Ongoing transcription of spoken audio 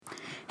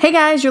Hey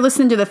guys, you're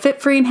listening to the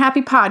Fit, Free, and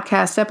Happy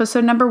podcast,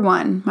 episode number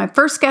 1. My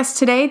first guest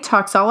today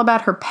talks all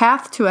about her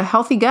path to a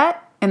healthy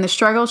gut and the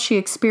struggles she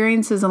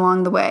experiences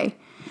along the way.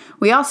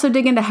 We also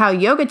dig into how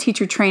yoga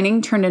teacher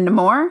training turned into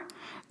more,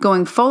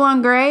 going full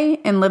on gray,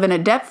 and living a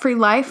debt-free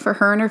life for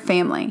her and her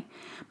family.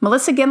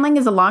 Melissa Gindling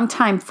is a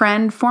longtime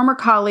friend, former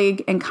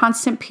colleague, and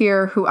constant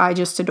peer who I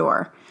just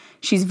adore.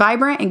 She's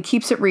vibrant and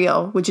keeps it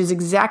real, which is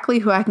exactly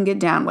who I can get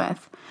down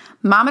with.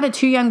 Mama to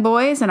 2 young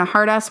boys and a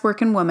hard-ass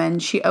working woman,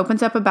 she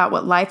opens up about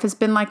what life has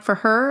been like for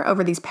her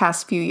over these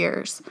past few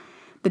years.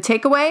 The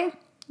takeaway?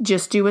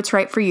 Just do what's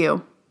right for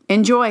you.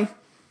 Enjoy.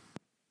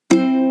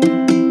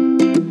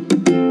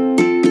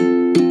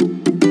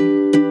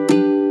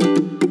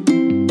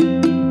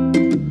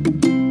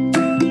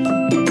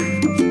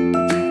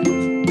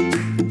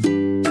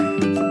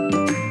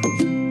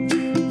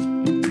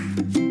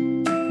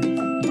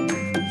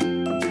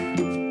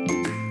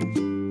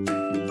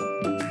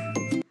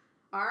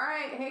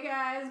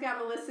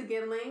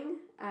 Gindling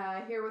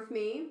here with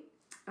me.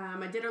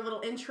 I did a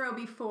little intro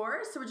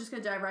before, so we're just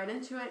going to dive right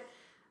into it.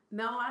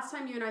 Mel, last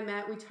time you and I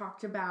met, we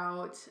talked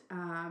about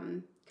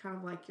kind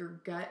of like your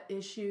gut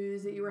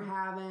issues that you were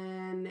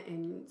having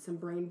and some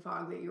brain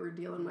fog that you were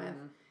dealing with.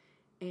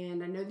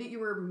 And I know that you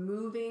were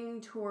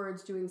moving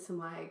towards doing some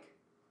like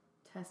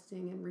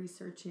testing and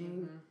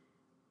researching.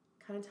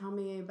 Kind of tell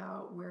me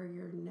about where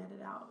you're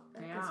netted out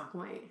at this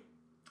point.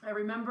 I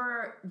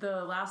remember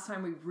the last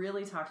time we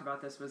really talked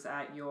about this was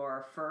at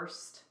your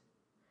first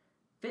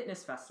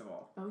fitness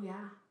festival. Oh,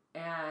 yeah.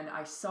 And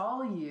I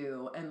saw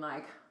you and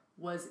like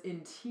was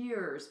in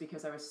tears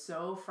because I was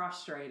so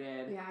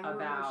frustrated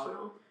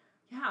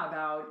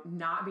about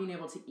not being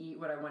able to eat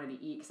what I wanted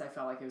to eat because I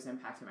felt like it was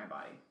impacting my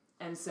body.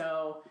 And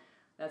so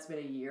that's been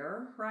a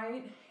year,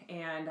 right?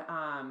 And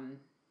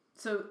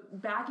so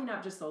backing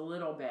up just a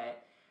little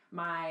bit,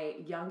 my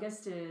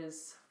youngest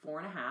is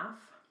 4.5.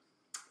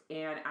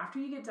 And after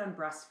you get done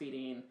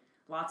breastfeeding,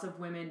 lots of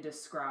women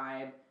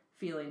describe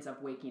feelings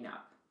of waking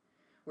up,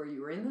 where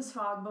you were in this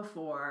fog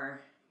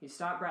before, you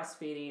stop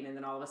breastfeeding, and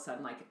then all of a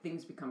sudden, like,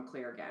 things become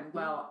clear again.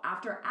 Well,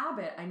 after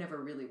Abbott, I never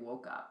really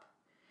woke up.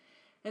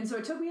 And so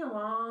it took me a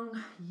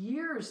long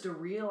years to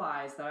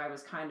realize that I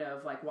was kind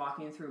of, like,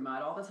 walking through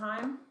mud all the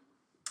time.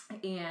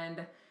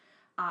 And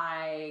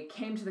I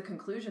came to the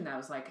conclusion that I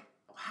was like,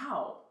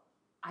 wow,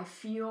 I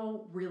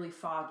feel really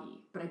foggy,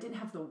 but I didn't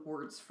have the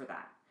words for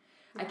that.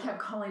 I kept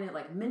calling it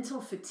like mental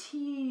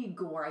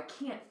fatigue, or I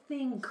can't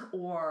think,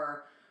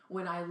 or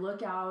when I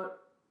look out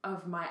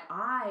of my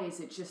eyes,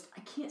 I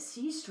can't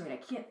see straight. I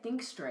can't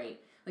think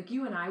straight. Like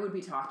you and I would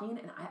be talking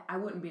and I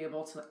wouldn't be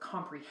able to like,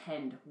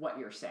 comprehend what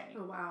you're saying.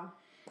 Oh, wow.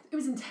 It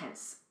was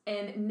intense.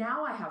 And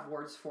now I have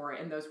words for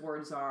it. And those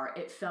words are,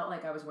 it felt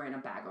like I was wearing a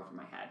bag over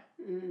my head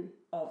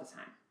all the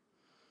time.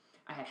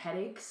 I had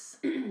headaches.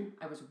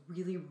 I was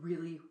really,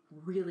 really,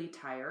 really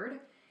tired.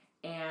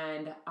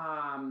 And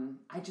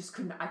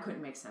I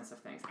couldn't make sense of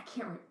things.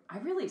 I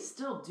really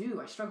still do.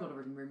 I struggle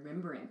with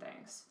remembering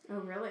things. Oh,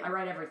 really? I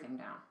write everything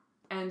down.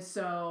 And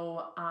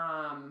so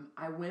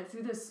I went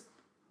through this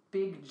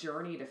big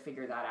journey to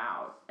figure that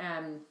out.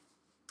 And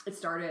it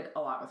started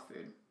a lot with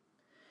food.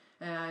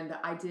 And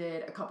I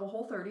did a couple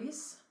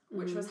Whole30s,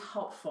 which was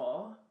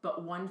helpful.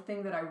 But one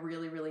thing that I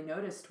really, really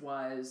noticed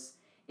was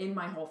in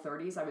my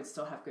Whole30s, I would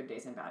still have good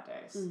days and bad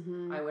days.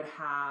 I would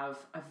have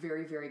a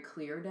very, very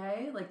clear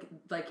day,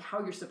 like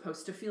how you're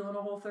supposed to feel in a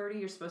Whole30.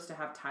 You're supposed to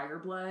have tiger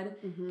blood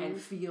and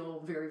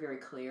feel very, very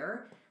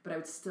clear. But I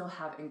would still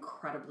have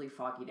incredibly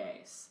foggy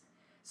days.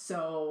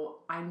 So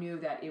I knew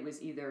that it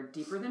was either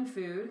deeper than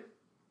food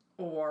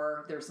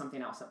or there's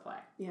something else at play.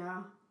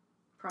 Yeah.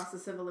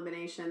 Process of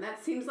elimination.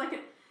 That seems like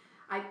it.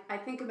 I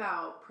think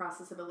about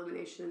process of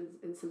elimination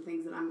and some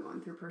things that I'm going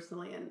through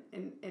personally,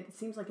 and it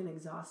seems like an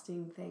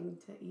exhausting thing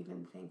to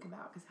even think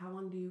about, because how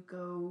long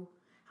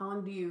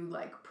do you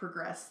like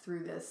progress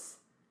through this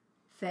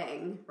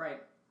thing?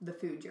 Right. The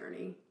food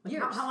journey. Like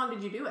Years. How long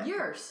did you do it?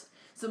 Years.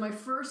 So my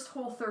first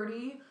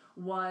Whole30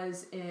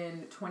 was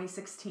in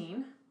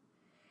 2016.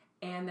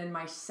 And then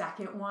my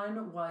second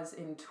one was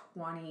in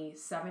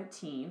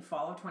 2017,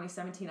 fall of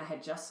 2017. I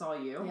had just saw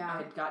you. Yeah. I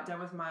had got done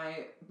with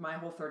my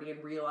Whole30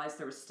 and realized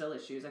there was still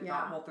issues. I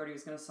thought Whole30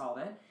 was going to solve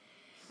it.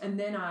 And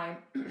then I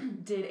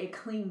did a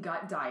clean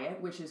gut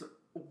diet, which is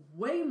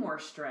way more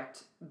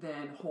strict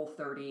than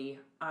Whole30,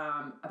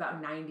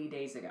 about 90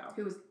 days ago.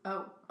 Who was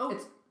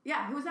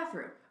that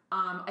through?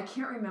 I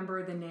can't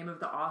remember the name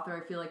of the author. I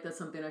feel like that's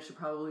something I should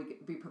probably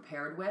be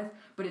prepared with.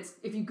 But it's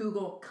if you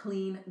Google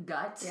clean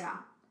gut. Yeah.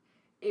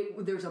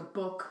 There's a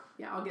book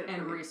I'll get it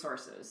and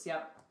resources.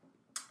 Yep.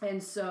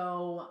 And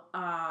so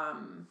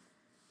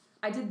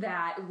I did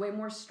that, way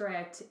more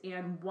strict.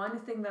 And one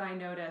thing that I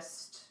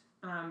noticed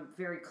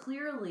very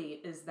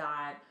clearly is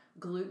that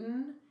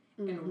gluten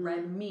and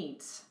red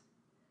meat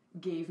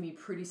gave me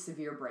pretty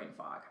severe brain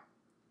fog.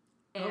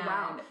 And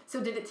wow.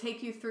 So did it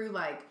take you through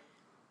like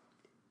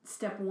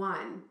step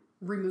 1,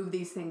 remove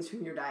these things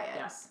from your diet?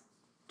 Yes.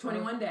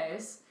 21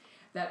 days.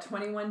 That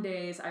 21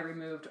 days I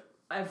removed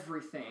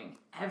everything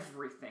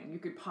you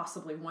could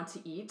possibly want to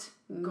eat,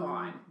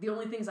 gone. The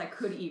only things I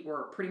could eat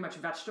were pretty much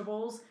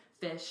vegetables,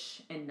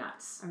 fish, and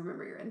nuts. I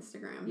remember your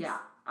Instagrams. Yeah.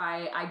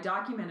 I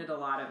documented a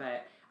lot of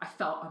it. I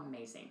felt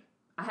amazing.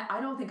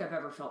 I don't think I've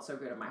ever felt so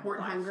good in my whole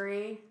life. Weren't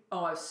hungry?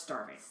 Oh, I was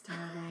starving.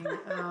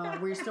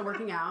 Were you still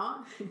working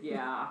out?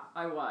 Yeah,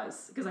 I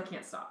was. Because I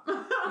can't stop.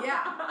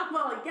 Yeah.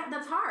 Well, yeah,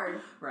 that's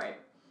hard. Right.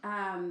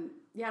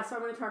 Yeah, so I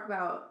want to talk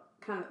about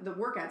kind of the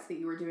workouts that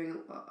you were doing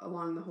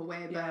along the whole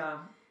way. But,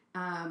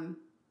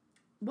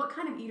 what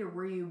kind of eater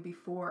were you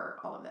before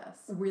all of this?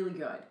 Really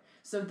good.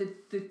 So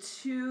the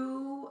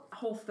 2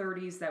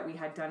 Whole30s that we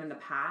had done in the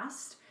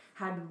past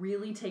had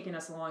really taken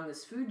us along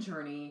this food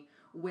journey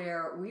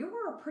where we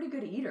were pretty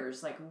good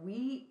eaters. Like,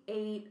 we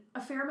ate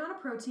a fair amount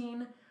of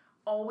protein,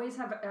 always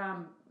have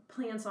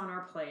plants on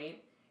our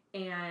plate,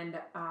 and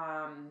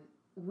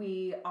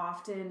we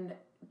often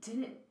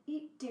didn't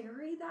eat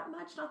dairy that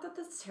much. Not that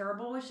that's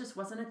terrible, it just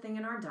wasn't a thing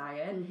in our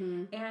diet.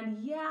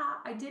 And yeah,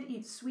 I did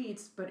eat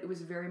sweets, but it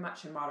was very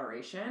much in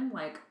moderation,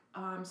 like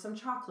some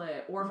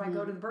chocolate, or if I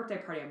go to the birthday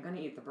party, I'm going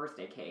to eat the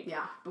birthday cake.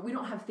 Yeah. But we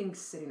don't have things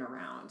sitting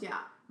around. Yeah.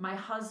 My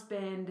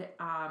husband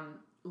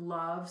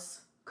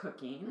loves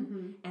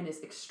cooking and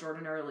is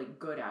extraordinarily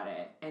good at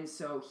it. And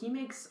so he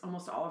makes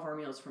almost all of our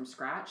meals from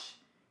scratch,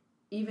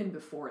 even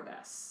before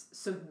this.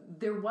 So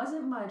there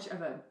wasn't much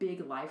of a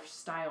big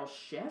lifestyle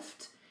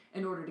shift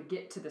in order to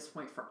get to this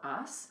point for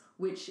us,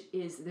 which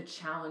is the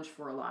challenge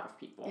for a lot of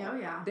people. Oh,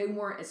 yeah. They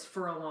weren't as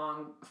far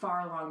along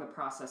the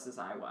process as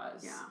I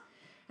was. Yeah.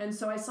 And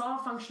so I saw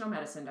a functional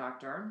medicine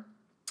doctor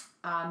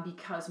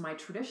because my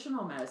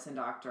traditional medicine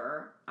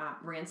doctor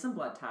ran some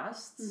blood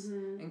tests,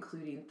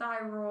 including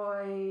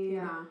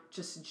thyroid,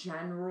 just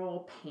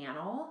general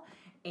panel,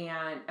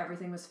 and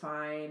everything was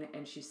fine.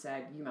 And she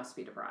said, "You must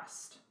be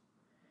depressed."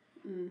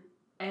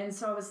 And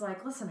so I was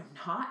like, listen, I'm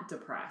not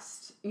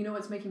depressed. You know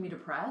what's making me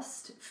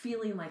depressed?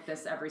 Feeling like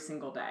this every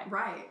single day.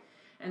 Right.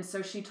 And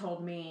so she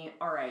told me,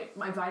 all right,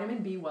 my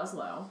vitamin B was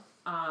low,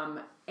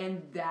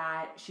 and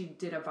that she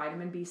did a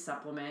vitamin B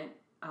supplement.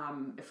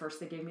 At first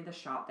they gave me the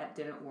shot. That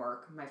didn't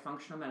work. My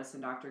functional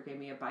medicine doctor gave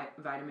me a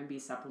vitamin B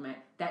supplement.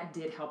 That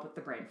did help with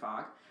the brain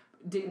fog.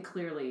 Didn't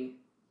clearly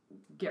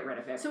get rid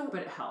of it,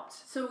 but it helped.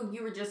 So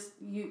you were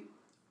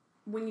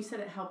when you said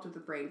it helped with the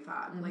brain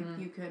fog, like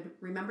you could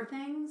remember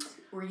things,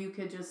 or you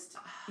could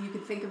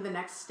think of the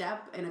next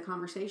step in a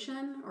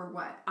conversation, or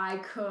what? I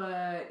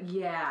could,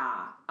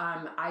 yeah.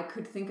 I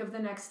could think of the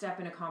next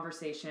step in a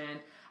conversation.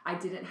 I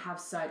didn't have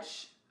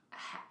such,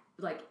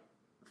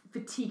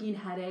 fatiguing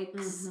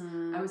headaches.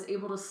 I was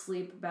able to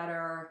sleep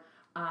better,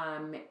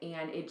 and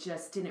it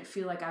just didn't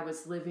feel like I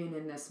was living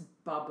in this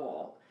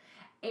bubble.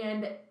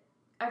 And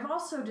I've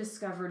also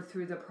discovered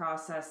through the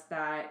process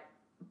that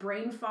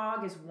brain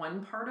fog is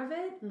one part of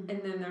it,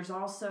 and then there's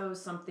also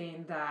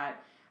something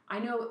that I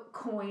know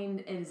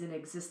coined is in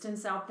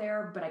existence out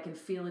there, but I can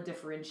feel a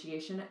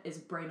differentiation, is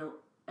brain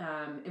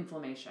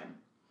inflammation.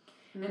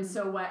 And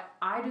so what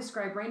I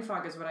describe brain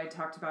fog is what I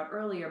talked about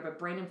earlier, but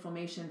brain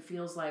inflammation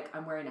feels like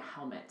I'm wearing a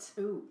helmet.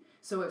 Ooh.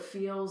 So it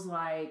feels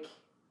like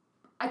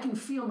I can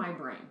feel my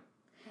brain.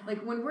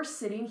 Like when we're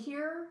sitting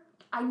here,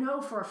 I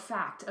know for a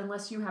fact,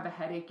 unless you have a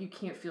headache, you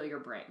can't feel your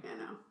brain. I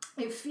know.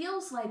 It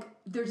feels like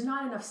there's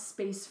not enough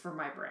space for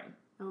my brain.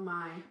 Oh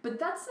my. But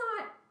that's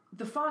not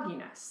the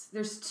fogginess.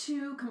 There's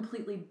 2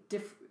 completely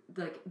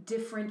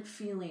different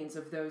feelings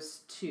of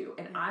those 2.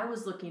 And I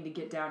was looking to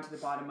get down to the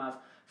bottom of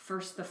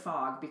first the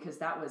fog, because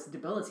that was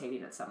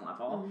debilitating at some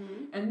level.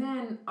 And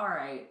then, all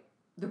right,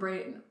 the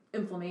brain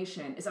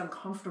inflammation is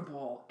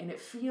uncomfortable and it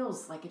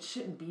feels like it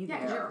shouldn't be there.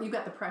 Yeah, you've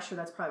got the pressure.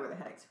 That's probably where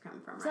the headaches are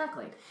coming from, right?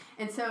 Exactly.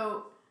 And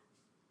so,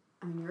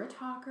 I mean, you're a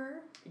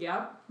talker.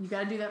 Yep. You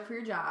got to do that for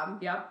your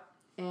job. Yep.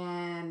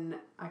 And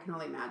I can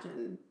only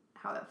imagine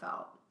how that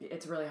felt.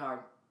 It's really hard.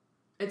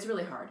 It's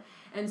really hard.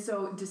 And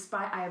so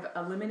despite, I have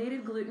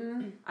eliminated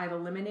gluten, I've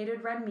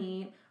eliminated red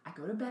meat, I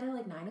go to bed at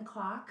like 9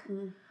 o'clock.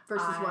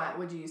 Versus what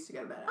would you used to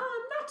go to bed at?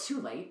 Not too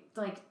late,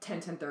 like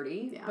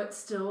 10:30, but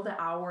still the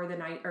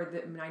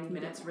 90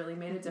 minutes really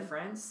made a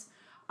difference.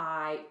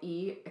 I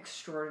eat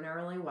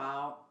extraordinarily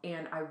well,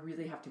 and I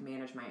really have to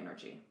manage my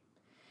energy.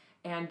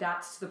 And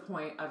that's the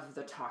point of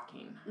the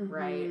talking,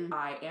 right?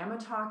 I am a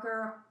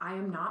talker. I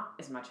am not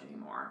as much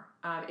anymore.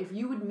 If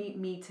you would meet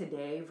me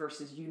today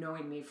versus you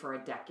knowing me for a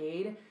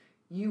decade,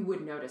 you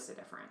would notice a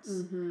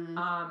difference.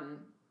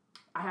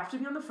 I have to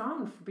be on the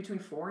phone for between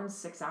 4 and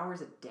 6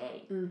 hours a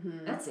day.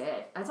 That's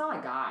it. That's all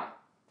I got.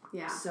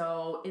 Yeah.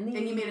 So and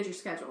you manage your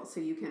schedule so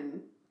you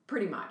can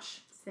pretty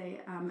much say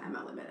I'm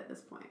at limit at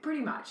this point.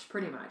 Pretty much.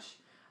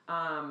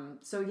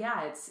 So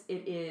yeah,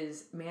 it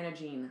is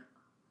managing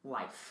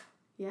life.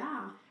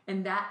 Yeah.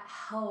 And that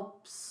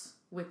helps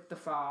with the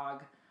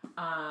fog.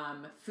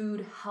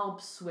 Food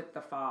helps with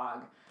the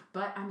fog.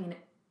 But I mean,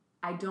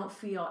 I don't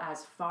feel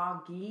as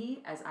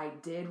foggy as I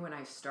did when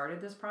I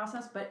started this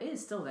process, but it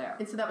is still there.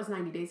 And so that was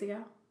 90 days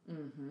ago?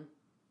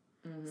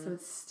 So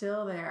it's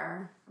still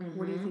there.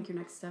 What do you think your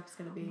next step's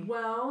going to be?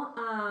 Well,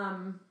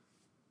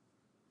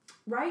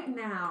 right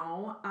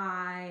now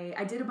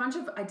I did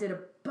a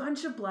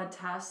bunch of blood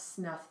tests,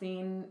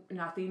 nothing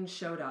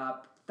showed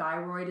up.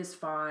 Thyroid is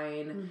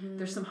fine. Mm-hmm.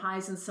 There's some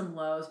highs and some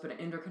lows, but an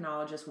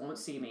endocrinologist won't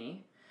see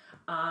me.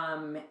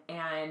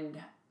 And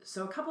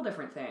so a couple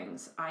different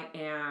things. I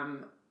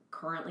am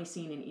currently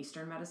seeing an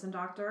Eastern medicine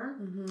doctor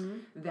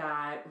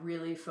that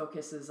really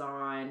focuses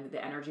on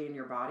the energy in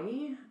your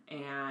body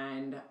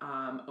and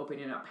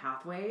opening up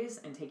pathways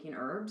and taking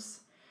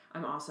herbs.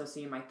 I'm also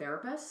seeing my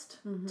therapist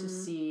to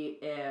see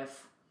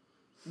if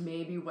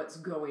maybe what's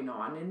going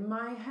on in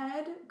my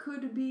head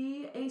could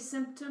be a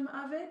symptom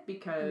of it,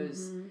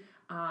 because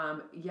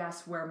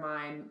yes, where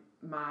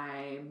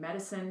my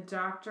medicine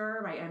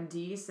doctor, my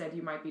MD, said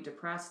you might be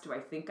depressed. Do I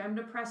think I'm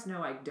depressed?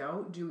 No, I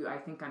don't. Do I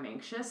think I'm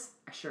anxious?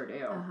 I sure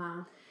do.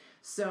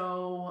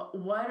 So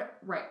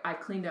I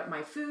cleaned up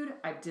my food.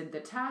 I did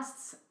the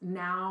tests.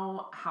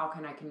 Now, how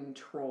can I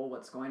control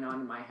what's going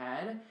on in my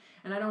head?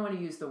 And I don't want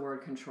to use the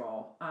word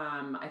control.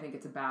 I think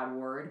it's a bad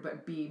word,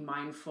 but be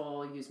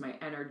mindful, use my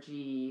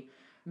energy,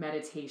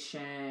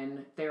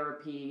 meditation,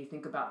 therapy,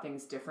 think about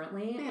things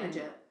differently.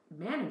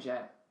 Manage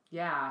it.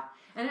 Yeah.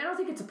 And I don't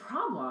think it's a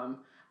problem.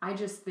 I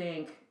just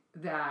think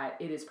that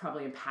it is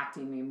probably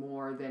impacting me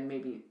more than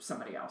maybe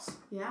somebody else.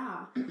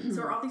 Yeah.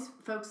 So are all these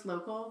folks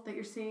local that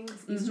you're seeing?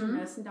 This Eastern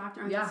medicine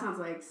doctor? That sounds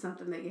like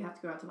something that you have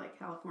to go out to like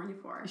California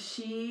for.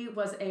 She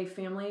was a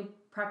family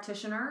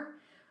practitioner,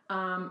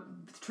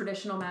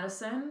 traditional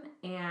medicine,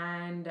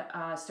 and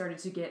started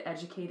to get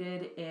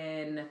educated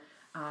in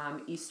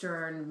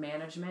Eastern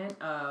management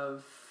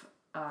of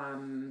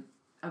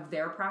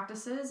their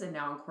practices, and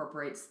now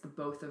incorporates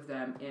both of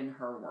them in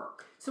her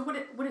work. So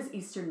what does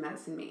Eastern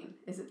medicine mean?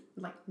 Is it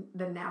like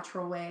the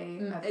natural way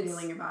of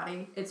healing your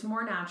body? It's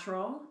more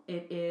natural.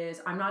 It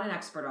is. I'm not an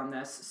expert on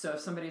this, so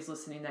if somebody's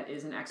listening that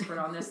is an expert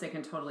on this, they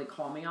can totally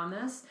call me on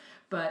this.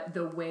 But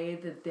the way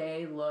that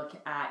they look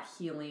at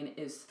healing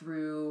is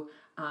through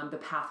the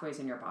pathways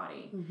in your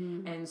body.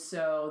 And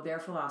so their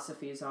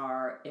philosophies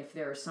are, if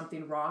there's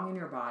something wrong in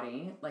your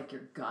body, like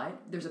your gut,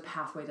 there's a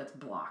pathway that's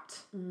blocked.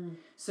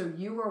 So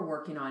you are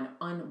working on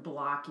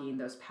unblocking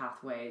those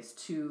pathways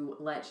to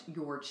let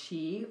your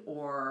chi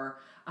or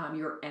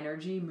your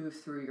energy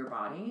move through your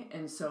body.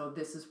 And so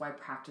this is why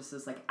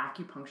practices like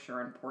acupuncture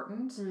are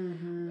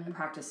important.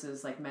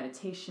 Practices like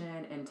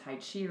meditation and Tai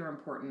Chi are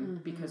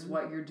important, because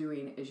what you're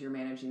doing is you're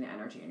managing the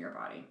energy in your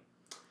body.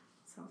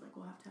 Sounds like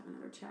we'll have to have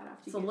another chat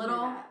after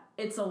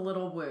It's a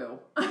little woo.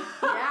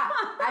 Yeah.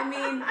 I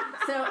mean,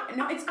 so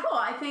no, it's cool.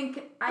 I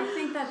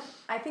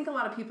think a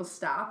lot of people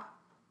stop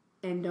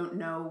and don't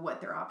know what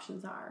their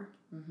options are.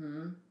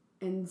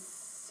 And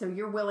so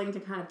you're willing to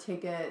kind of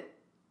take it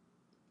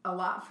a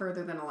lot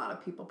further than a lot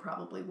of people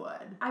probably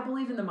would. I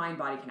believe in the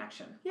mind-body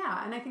connection.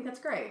 Yeah, and I think that's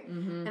great.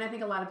 And I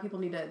think a lot of people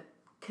need to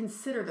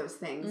consider those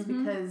things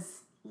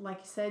because, like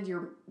you said,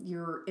 your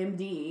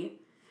MD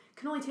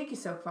can only take you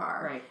so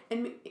far. Right.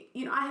 And,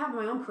 I have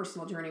my own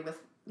personal journey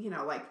with,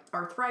 like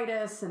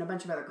arthritis and a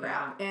bunch of other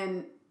crap. Yeah.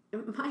 And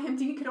my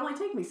MD could only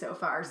take me so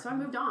far, so I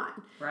moved on.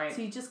 Right.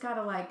 So you just got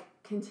to,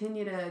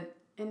 continue to,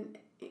 and,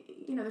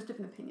 there's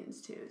different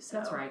opinions too. So.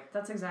 That's right.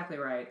 That's exactly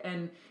right.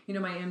 And,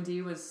 my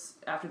MD was,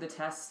 after the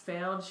tests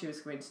failed, she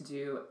was going to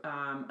do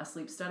a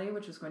sleep study,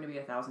 which was going to be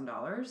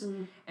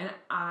 $1,000.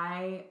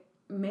 And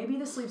maybe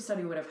the sleep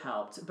study would have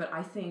helped, but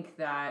I think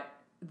that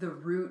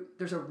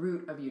there's a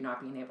root of you not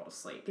being able to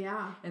sleep.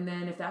 Yeah. And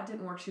then if that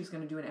didn't work, she was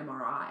going to do an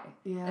MRI.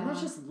 Yeah. And that's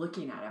just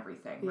looking at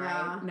everything,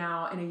 right?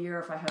 Now, in a year,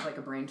 if I have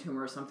a brain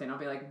tumor or something, I'll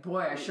be like,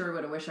 boy, I sure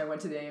would have wished I went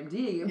to the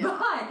AMD. Yeah.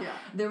 But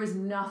there was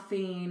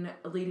nothing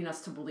leading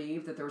us to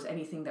believe that there was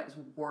anything that was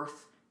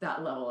worth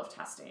that level of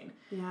testing.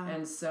 Yeah.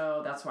 And so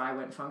that's why I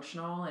went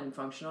functional, and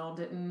functional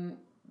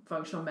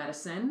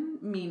medicine,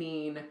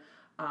 meaning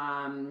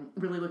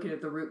really looking at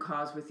the root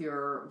cause with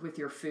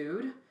your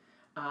food.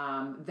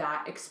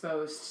 That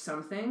exposed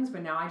some things,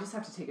 but now I just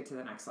have to take it to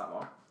the next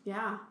level.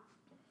 Yeah.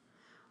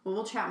 Well,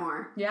 we'll chat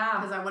more. Yeah.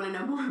 Because I want to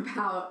know more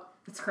about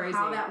it's crazy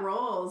how that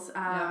rolls.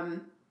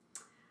 I'm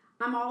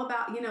all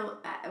about,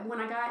 when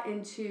I got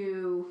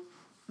into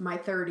my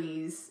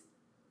 30s,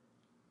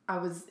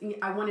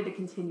 I wanted to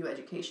continue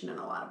education in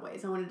a lot of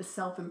ways. I wanted to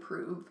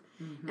self-improve.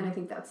 And I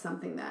think that's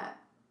something that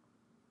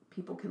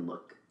people can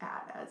look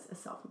at as a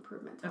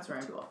self-improvement type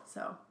of tool.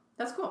 So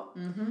that's cool.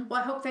 Well,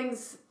 I hope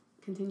things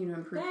continue to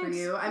improve for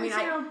you. I mean,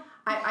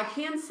 I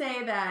can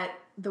say that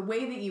the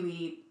way that you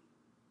eat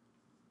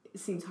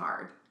seems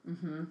hard.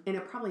 And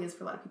it probably is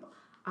for a lot of people.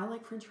 I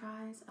like French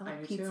fries. I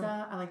like pizza. Too.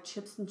 I like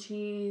chips and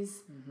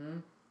cheese.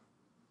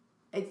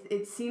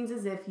 It seems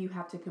as if you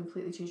have to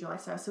completely change your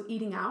lifestyle. So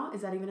eating out,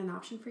 is that even an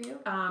option for you?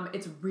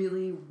 It's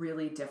really,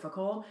 really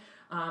difficult.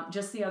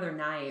 Just the other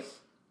night,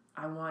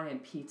 I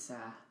wanted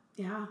pizza.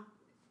 Yeah.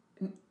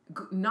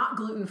 Not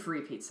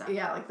gluten-free pizza.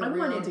 Yeah, like the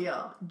real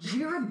deal.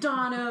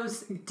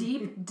 Giordano's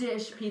deep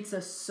dish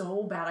pizza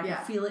so bad. I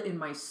can feel it in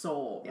my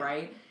soul,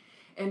 right?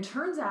 And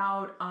turns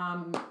out,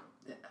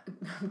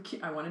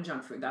 I wanted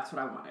junk food. That's what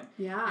I wanted.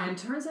 Yeah. And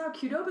turns out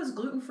Qdoba's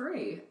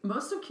gluten-free.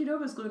 Most of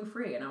Qdoba's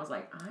gluten-free. And I was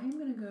like, I'm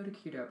going to go to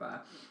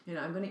Qdoba. And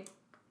I'm going to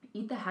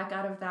eat the heck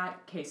out of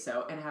that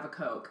queso and have a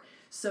Coke.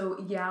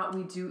 So yeah,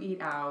 we do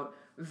eat out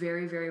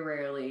very, very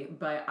rarely,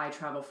 but I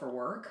travel for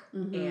work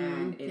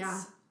and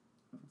it's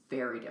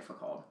very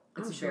difficult.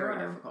 It's very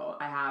difficult.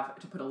 I have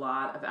to put a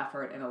lot of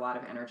effort and a lot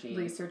of energy.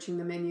 Researching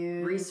the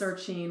menus.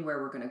 Researching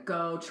where we're going to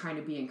go, trying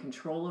to be in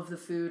control of the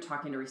food,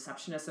 talking to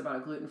receptionists about a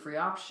gluten-free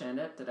option,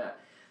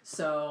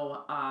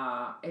 So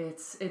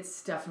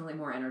it's definitely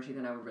more energy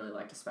than I would really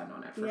like to spend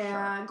on it, for sure.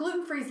 Yeah,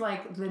 gluten-free is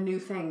like the new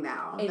thing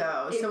now,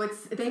 though. So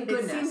thank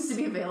goodness. It seems to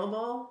be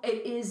available.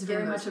 It is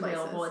very much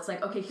available. It's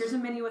like, okay, here's a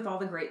menu with all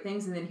the great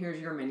things, and then here's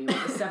your menu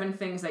with the 7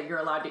 things that you're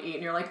allowed to eat,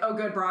 and you're like, oh,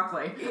 good,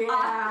 broccoli.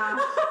 Yeah.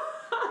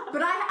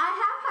 But I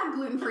have had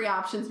gluten-free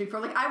options before.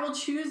 Like, I will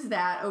choose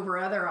that over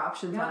other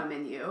options on a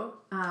menu.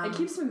 It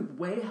keeps me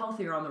way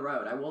healthier on the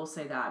road. I will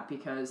say that,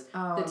 because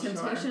the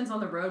temptations on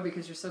the road,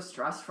 because you're so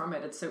stressed from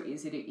it, it's so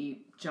easy to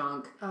eat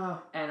junk.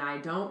 And I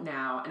don't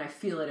now, and I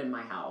feel it in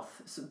my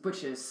health,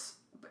 which is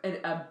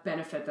a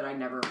benefit that I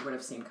never would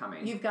have seen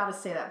coming. You've got to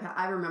say that.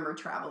 I remember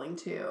traveling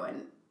too,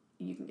 and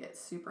you can get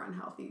super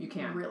unhealthy. You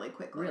can really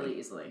quickly, really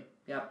easily.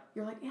 Yep.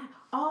 You're like,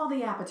 all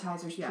the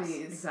appetizers, yes,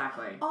 please.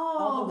 Exactly.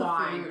 All the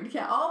wine. Food.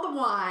 Yeah, all the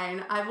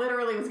wine. I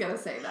literally was gonna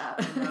say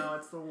that. No,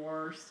 it's the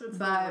worst. It's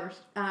the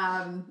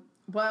worst.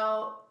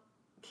 Well,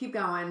 keep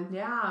going.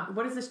 Yeah.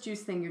 What is this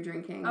juice thing you're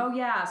drinking? Oh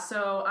yeah.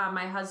 So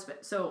my husband.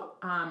 So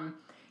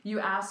you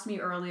asked me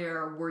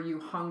earlier, were you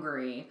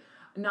hungry?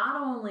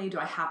 Not only do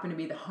I happen to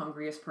be the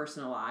hungriest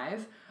person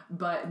alive,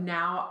 but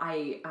now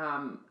I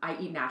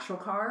eat natural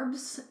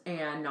carbs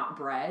and not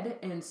bread,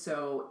 and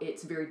so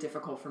it's very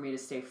difficult for me to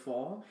stay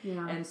full.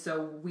 Yeah. And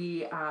so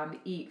we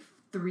eat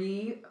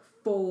 3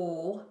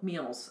 full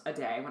meals a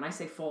day. When I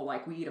say full,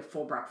 like we eat a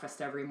full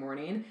breakfast every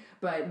morning,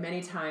 but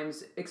many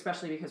times,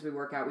 especially because we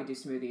work out, we do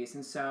smoothies.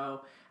 And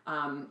so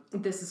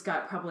this has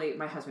got, probably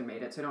my husband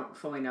made it, so I don't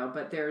fully know,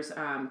 but there's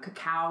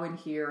cacao in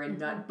here and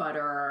nut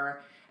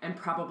butter and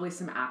probably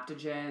some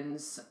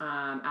aptogens,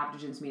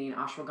 aptogens meaning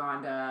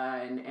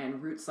ashwagandha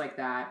and roots like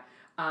that.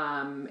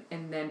 And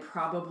then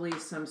probably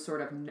some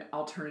sort of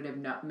alternative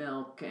nut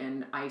milk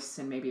and ice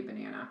and maybe a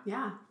banana.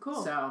 Yeah,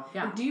 cool. So,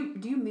 yeah. Do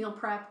you meal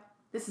prep?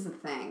 This is a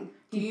thing.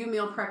 Do you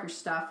meal prep your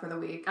stuff for the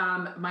week?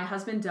 My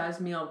husband does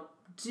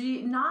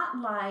not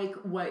like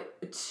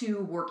what 2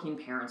 working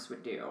parents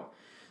would do.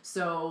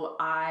 So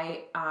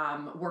I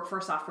work for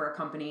a software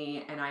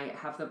company, and I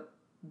have the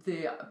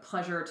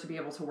pleasure to be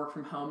able to work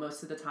from home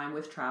most of the time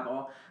with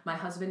travel. My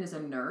husband is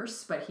a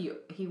nurse, but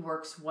he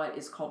works what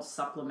is called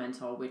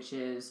supplemental, which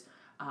is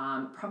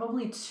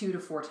probably 2 to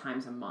 4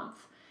 times a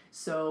month.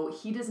 So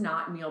he does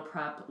not meal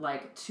prep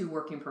like 2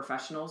 working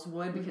professionals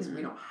would, because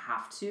we don't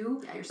have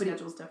to. Yeah, your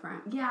schedule's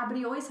different. Yeah, but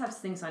he always has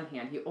things on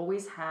hand. He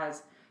always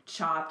has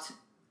chopped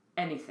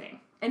anything.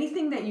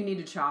 Anything that you need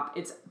to chop,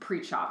 it's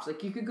pre-chopped.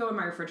 Like, you could go in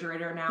my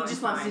refrigerator now. He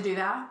just wants to do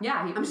that? Yeah.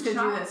 I'm just going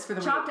to do this for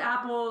the chopped week.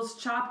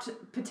 Apples, chopped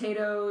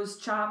potatoes,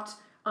 chopped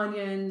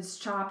onions,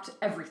 chopped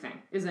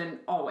everything is in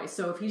always.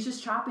 So if he's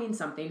just chopping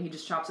something, he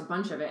just chops a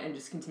bunch of it and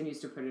just continues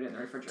to put it in the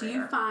refrigerator. Do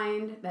you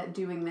find that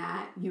doing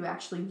that, you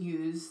actually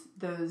use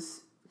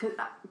those...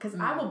 Because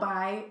I will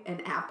buy an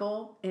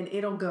apple and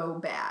it'll go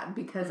bad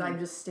because I'm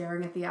just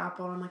staring at the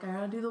apple and I'm like, I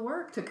gotta do the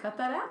work to cut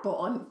that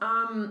apple. And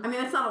I mean,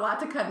 it's not a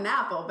lot to cut an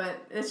apple, but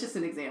it's just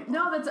an example.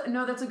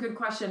 No, that's a good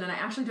question, and I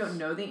actually don't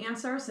know the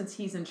answer since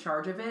he's in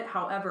charge of it.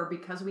 However,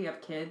 because we have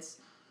kids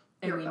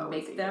and we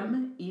make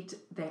them eat,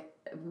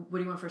 what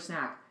do you want for a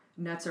snack?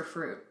 Nuts or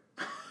fruit?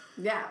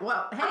 Yeah,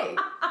 well, hey,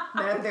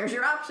 there's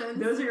your options.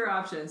 Those are your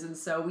options, and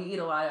so we eat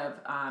a lot of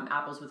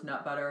apples with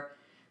nut butter.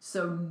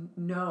 So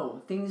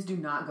no, things do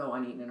not go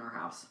uneaten in our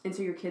house. And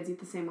so your kids eat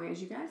the same way as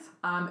you guys?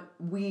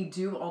 We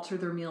do alter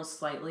their meals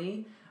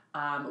slightly.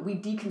 We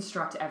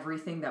deconstruct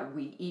everything that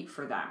we eat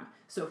for them.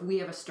 So if we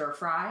have a stir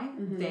fry,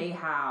 they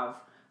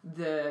have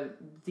the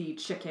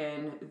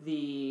chicken,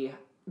 the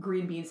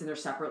green beans in their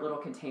separate little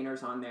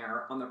containers on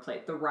their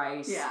plate, the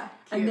rice,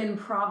 and then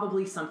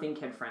probably something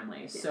kid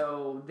friendly. Yeah.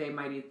 So they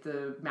might eat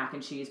the mac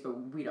and cheese, but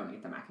we don't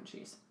eat the mac and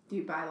cheese. Do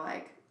you buy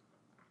like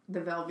the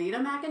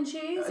Velveeta mac and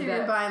cheese, or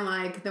you're buying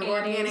like the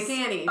organic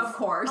Annie's? Of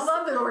course. I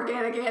love the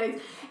organic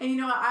Annie's. And you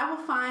know what? I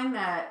will find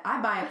that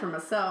I buy it for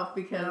myself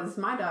because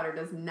my daughter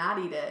does not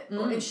eat it.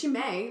 And she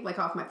may, like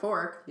off my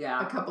fork,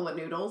 a couple of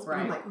noodles. But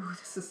I'm like, ooh,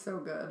 this is so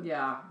good.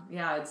 Yeah.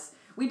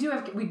 We do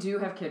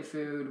have kid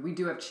food. We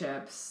do have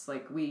chips.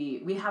 Like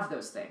we have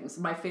those things.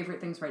 My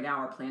favorite things right now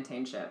are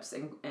plantain chips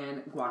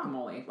and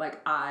guacamole.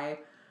 Like I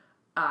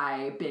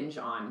binge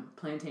on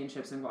plantain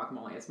chips and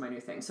guacamole. It's my new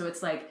thing. So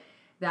it's like,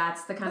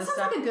 that's the kind of stuff.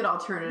 That sounds like a good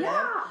alternative.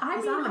 Yeah,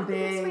 I think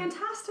it's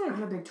fantastic.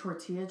 I'm a big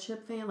tortilla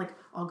chip fan. Like,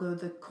 I'll go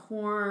the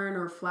corn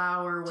or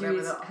flour,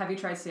 whatever. Have you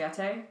tried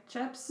Siete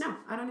chips? No,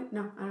 I don't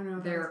know.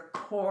 They're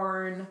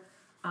corn,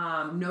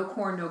 no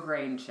corn, no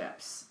grain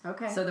chips.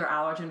 Okay. So they're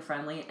allergen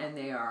friendly and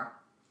they are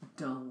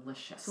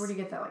delicious. So where do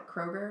you get that? Like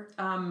Kroger?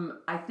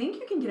 I think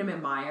you can get them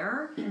at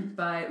Meijer,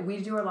 but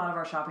we do a lot of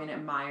our shopping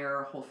at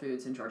Meijer, Whole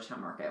Foods, and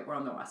Georgetown Market. We're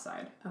on the west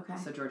side. Okay.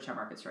 So Georgetown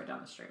Market's right down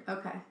the street.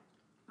 Okay.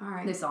 All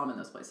right. They sell them in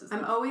those places.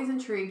 I'm always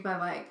intrigued by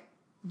like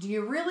do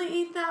you really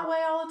eat that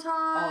way all the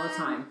time? All the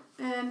time.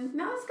 And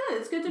no, it's good.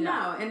 It's good to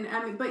know. And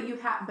I mean, but you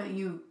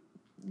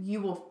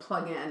will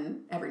plug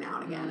in every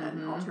now and again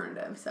an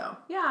alternative. So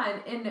yeah,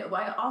 and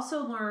I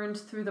also learned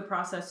through the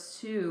process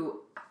too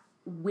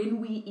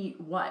when we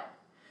eat what.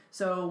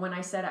 So when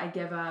I said I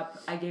gave up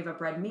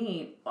red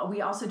meat,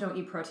 we also don't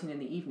eat protein in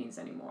the evenings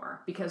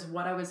anymore, because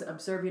what I was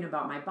observing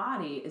about my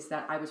body is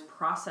that I was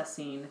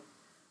processing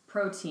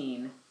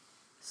protein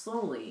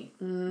slowly,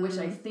 which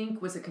I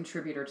think was a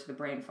contributor to the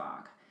brain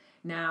fog.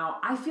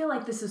 Now, I feel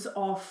like this is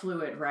all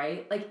fluid,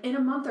 right? Like in a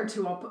month or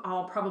two,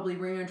 I'll probably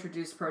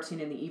reintroduce protein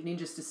in the evening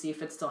just to see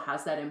if it still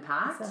has that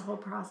impact. It's that whole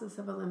process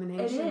of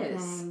elimination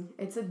thing.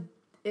 It's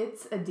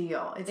a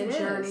deal. It's a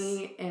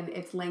journey, and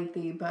it's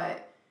lengthy,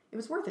 but it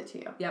was worth it to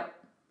you. Yep.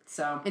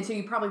 So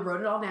you probably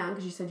wrote it all down,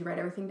 because you said you write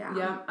everything down.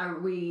 Yeah.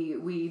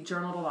 We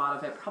journaled a lot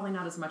of it. Probably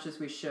not as much as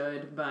we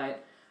should,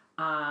 but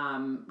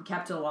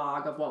kept a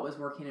log of what was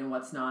working and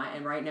what's not.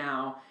 And right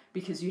now,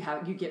 because you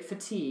get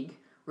fatigue,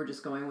 we're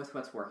just going with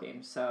what's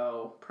working.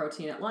 So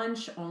protein at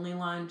lunch, only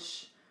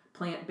lunch,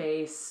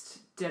 plant-based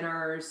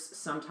dinners,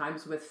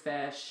 sometimes with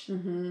fish,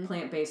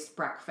 plant-based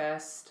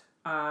breakfast,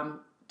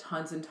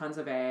 tons and tons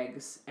of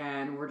eggs,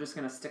 and we're just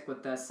going to stick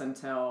with this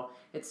until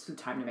it's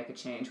time to make a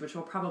change, which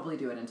we'll probably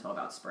do it until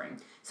about spring.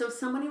 So if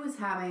somebody was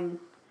having...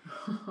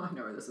 I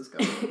know where this is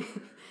going.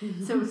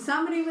 So if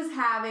somebody was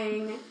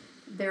having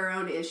their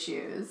own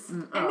issues,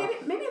 and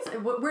maybe it's...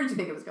 Where did you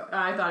think it was going?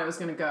 I thought it was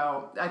going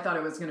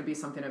to be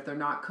something if they're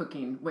not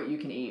cooking what you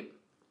can eat.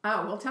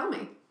 Oh, well, tell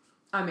me.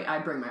 I mean, I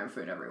bring my own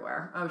food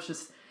everywhere. I was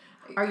just...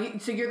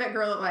 So you're that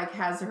girl that like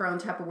has her own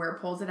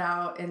Tupperware, pulls it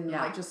out, and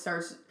like just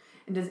starts...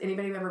 And does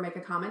anybody ever make a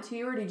comment to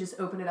you, or do you just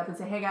open it up and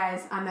say, "Hey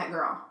guys, I'm that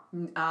girl"?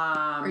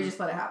 Or you just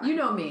let it happen? You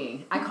know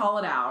me. I call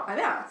it out. I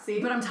know.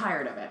 See, but I'm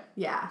tired of it.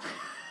 Yeah.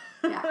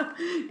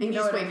 And you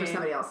just wait for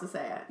somebody else to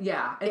say it.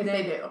 Yeah, if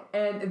they do.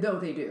 And though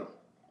they do.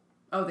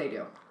 Oh, they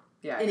do.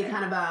 Yeah. Any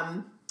kind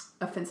of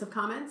offensive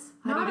comments?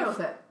 How do you deal with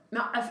it?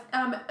 No.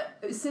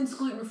 Since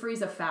gluten-free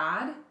is a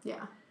fad.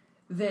 Yeah.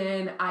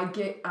 Then I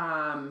get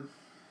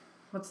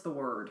what's the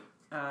word?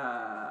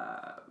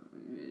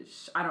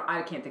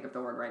 I can't think of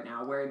the word right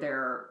now, where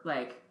they're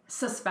like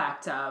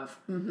suspect of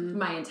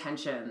my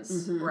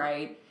intentions,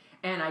 right?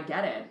 And I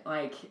get it,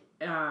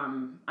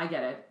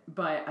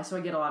 but so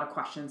I get a lot of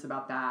questions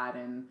about that,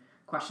 and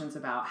questions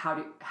about how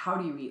do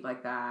you eat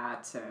like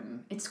that,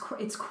 and it's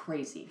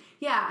crazy.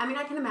 Yeah, I mean,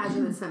 I can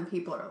imagine that some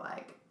people are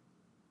like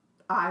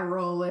eye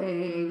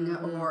rolling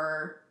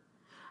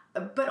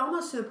but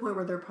almost to the point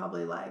where they're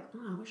probably like,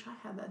 oh, I wish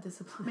I had that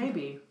discipline.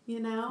 Maybe. You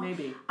know?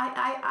 Maybe.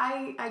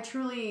 I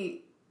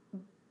truly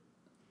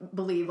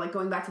believe, like,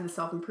 going back to the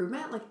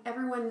self-improvement, like,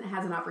 everyone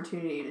has an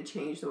opportunity to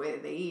change the way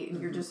that they eat, and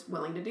you're just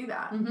willing to do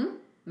that.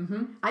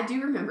 I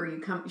do remember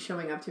you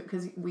showing up to,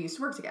 because we used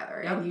to work together,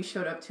 and you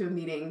showed up to a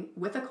meeting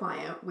with a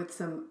client with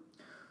some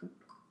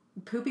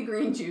poopy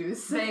green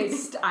juice.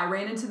 I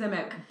ran into them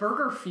at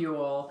Burger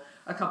Fuel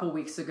a couple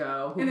weeks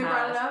ago. And they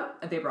brought it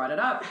up? They brought it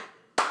up.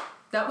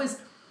 That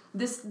was...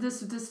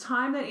 This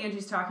time that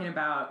Angie's talking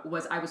about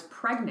was I was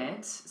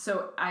pregnant,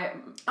 so had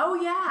to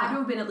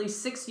have been at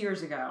least 6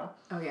 years ago.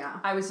 Oh yeah.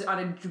 I was on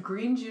a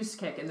green juice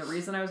kick, and the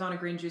reason I was on a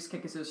green juice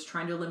kick is I was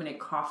trying to eliminate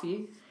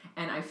coffee,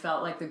 and I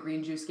felt like the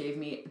green juice gave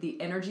me the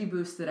energy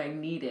boost that I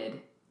needed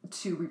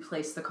to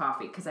replace the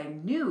coffee, because I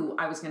knew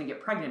I was going to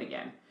get pregnant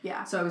again.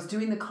 Yeah. So I was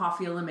doing the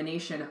coffee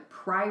elimination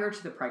prior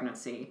to the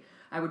pregnancy.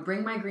 I would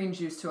bring my green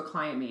juice to a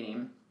client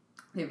meeting.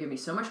 They would give me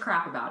so much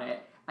crap about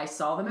it. I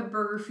saw them at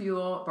Burger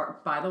Fuel.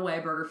 By the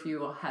way, Burger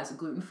Fuel has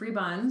gluten-free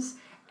buns,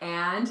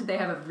 and they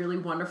have a really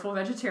wonderful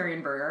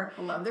vegetarian burger.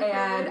 I love their food.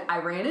 And I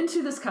ran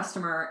into this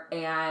customer,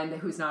 and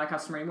who's not a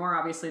customer anymore.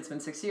 Obviously, it's been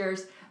 6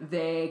 years.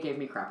 They gave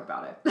me crap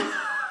about it.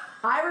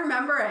 I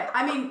remember it.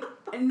 I mean,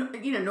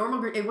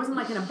 normal. It wasn't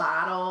like in a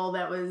bottle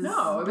that was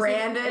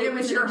branded. It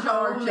was your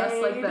homemade,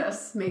 just like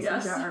this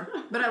mason jar.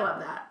 But I love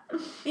that.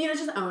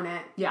 Just own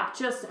it. Yeah,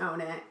 just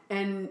own it,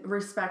 and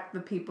respect the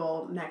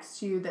people next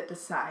to you that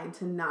decide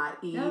to not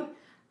eat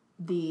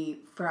the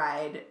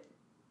fried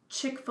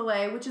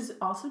Chick-fil-A, which is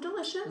also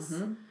delicious.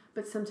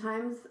 But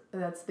sometimes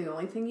that's the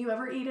only thing you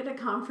ever eat at a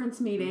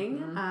conference meeting.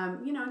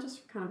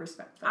 Just kind of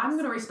respect them. I'm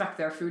going to respect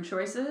their food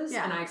choices,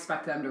 and I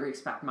expect them to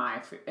respect my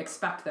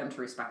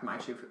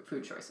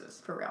food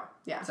choices. For real.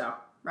 Yeah. So,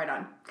 right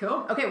on.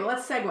 Cool. Okay, well,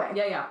 let's segue.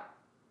 Yeah.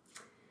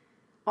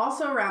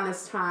 Also around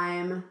this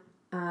time,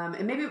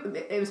 and maybe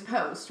it was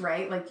post,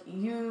 right? Like,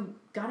 you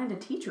got into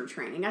teacher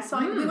training. I saw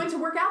you. We went to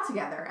work out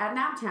together at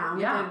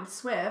Naptown with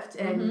Swift,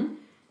 and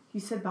you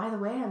said, by the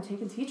way, I'm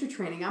taking teacher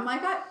training. I'm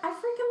like, I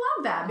freaking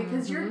love that,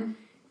 because you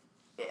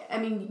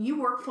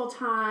work full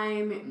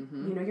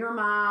time, you're a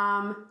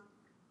mom.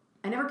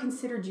 I never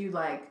considered you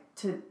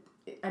to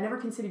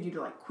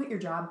quit your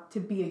job to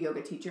be a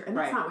yoga teacher, and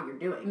that's not what you're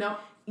doing. No.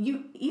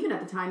 You, even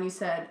at the time, you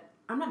said,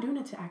 I'm not doing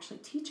it to actually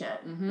teach it.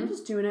 I'm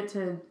just doing it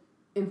to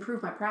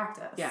improve my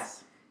practice.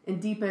 Yes.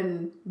 And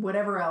deepen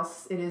whatever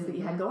else it is that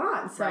you had going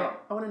on. So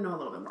I want to know a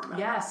little bit more about that.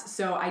 Yes.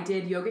 So I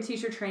did yoga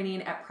teacher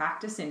training at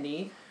Practice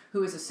Indy,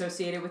 who is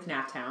associated with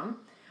Naptown.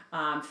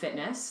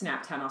 fitness.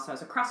 Snaptown also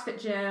has a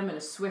CrossFit gym and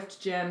a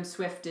Swift gym.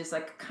 Swift is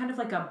like kind of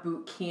like a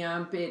boot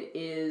camp. It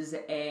is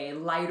a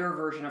lighter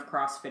version of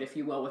CrossFit, if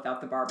you will,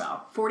 without the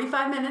barbell.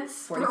 45 minutes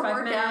 45 for a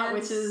workout,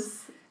 minutes, which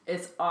is...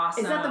 It's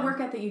awesome. Is that the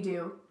workout that you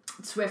do?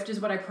 Swift is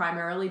what I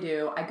primarily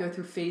do. I go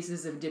through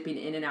phases of dipping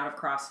in and out of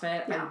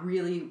CrossFit. Yeah. I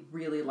really,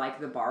 really like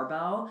the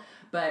barbell,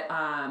 but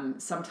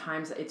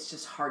sometimes it's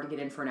just hard to get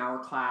in for an hour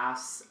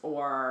class,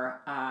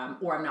 or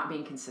I'm not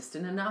being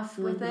consistent enough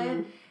with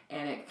it,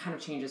 and it kind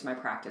of changes my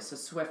practice. So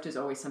Swift is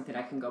always something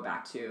I can go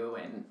back to,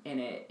 and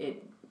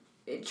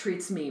it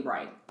treats me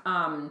right.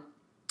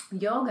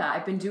 Yoga,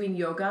 I've been doing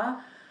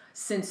yoga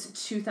since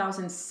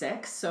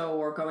 2006, so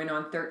we're going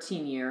on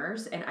 13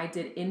 years, and I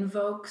did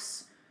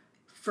Invoke's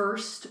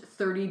first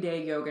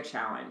 30-day yoga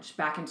challenge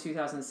back in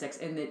 2006,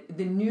 and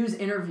the news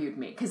interviewed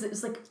me because it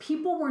was like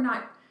people were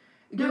not...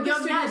 Yoga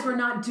studios were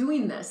not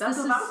doing this. That was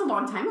a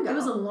long time ago. It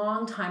was a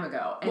long time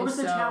ago. What was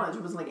the challenge?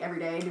 It was like every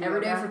day?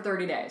 Every day for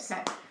 30 days.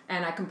 Okay.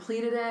 And I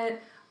completed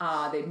it.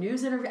 The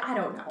news interview... I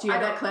don't know. Do you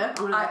have that clip?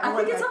 I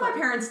think it's on my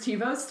parents'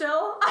 TiVo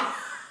still.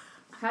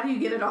 How do you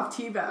get it off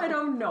TiVo? I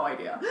have no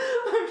idea.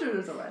 I'm sure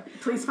there's a way.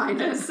 Please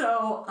find it.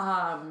 So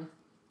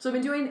I've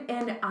been doing,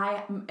 and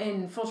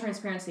in full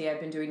transparency,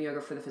 I've been doing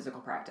yoga for the physical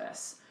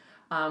practice,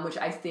 which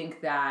I think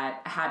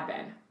that had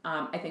been.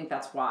 I think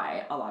that's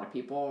why a lot of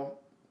people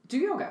do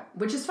yoga,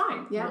 which is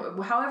fine.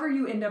 Yeah. However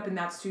you end up in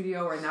that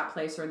studio or in that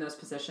place or in those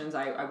positions,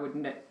 I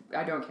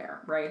don't care,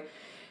 right?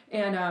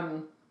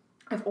 And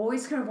I've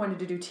always kind of wanted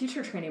to do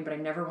teacher training, but I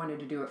never wanted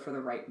to do it for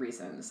the right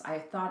reasons. I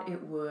thought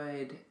it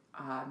would...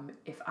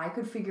 if I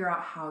could figure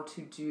out how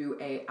to do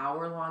a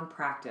hour-long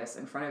practice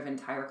in front of an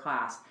entire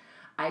class,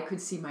 I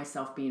could see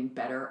myself being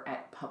better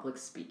at public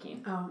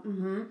speaking. Oh,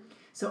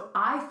 So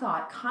I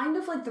thought, kind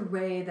of like the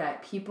way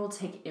that people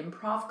take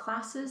improv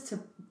classes to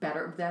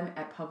better them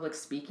at public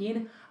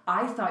speaking,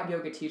 I thought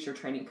yoga teacher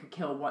training could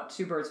kill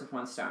two birds with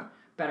one stone.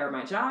 Better at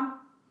my job,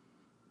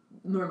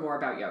 learn more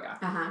about yoga.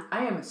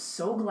 I am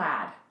so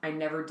glad I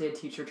never did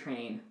teacher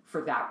training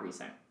for that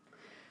reason.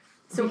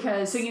 So you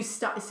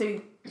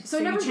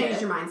never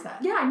changed your mindset.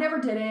 Yeah, I never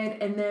did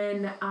it, and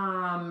then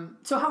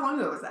so how long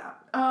ago was that?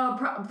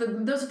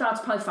 Those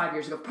thoughts probably 5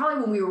 years ago.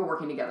 Probably when we were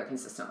working together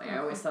consistently. I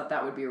always thought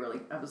that would be really.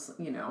 I was,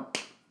 I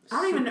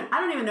don't even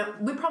know.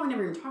 We probably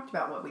never even talked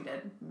about what we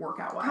did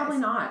workout wise.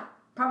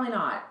 Probably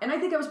not. And I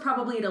think I was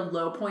probably at a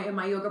low point in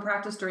my yoga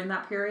practice during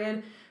that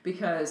period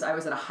because I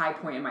was at a high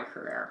point in my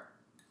career.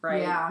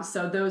 Right? Yeah.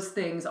 So those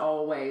things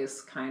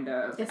always kind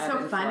of... It's so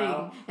funny.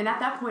 And at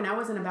that point, I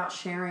wasn't about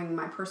sharing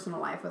my personal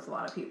life with a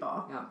lot of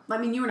people. Yeah. I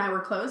mean, you and I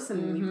were close,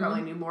 and you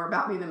probably knew more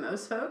about me than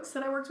most folks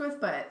that I worked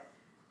with, but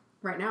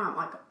right now I'm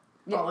like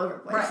all over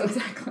the place.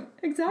 Right,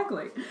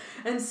 exactly.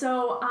 And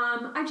so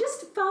I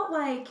just felt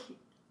like...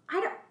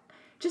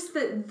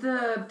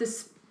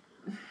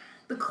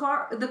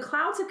 The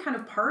clouds had kind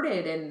of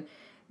parted, and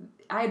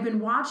I had been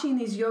watching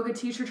these yoga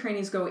teacher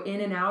trainees go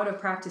in and out of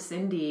Practice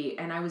Indy,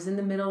 and I was in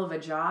the middle of a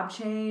job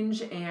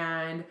change,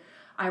 and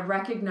I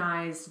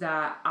recognized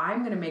that I'm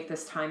going to make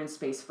this time and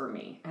space for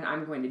me, and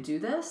I'm going to do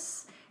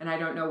this, and I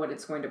don't know what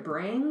it's going to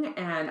bring,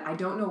 and I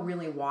don't know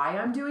really why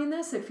I'm doing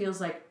this. It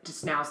feels like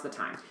just now's the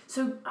time.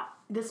 So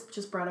this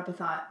just brought up a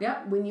thought.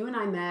 Yep. When you and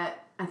I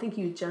met, I think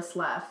you just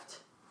left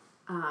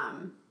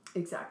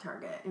Exact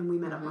Target, and we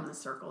met up on the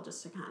circle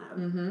just to kind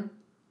of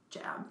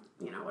jab,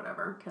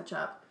 whatever, catch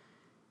up.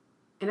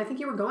 And I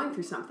think you were going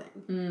through something.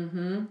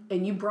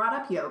 And you brought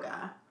up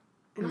yoga.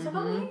 And I was like,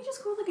 why don't you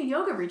just go like a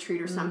yoga retreat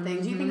or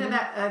something? Do you think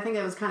I think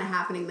that was kind of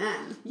happening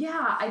then?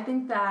 Yeah, I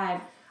think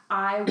that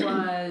I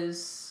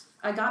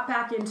got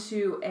back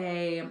into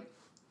a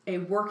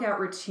workout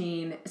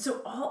routine.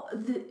 So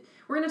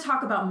we're going to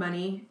talk about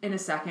money in a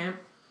second,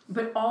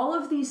 but all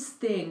of these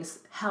things,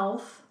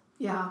 health,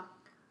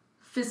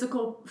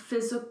 physical,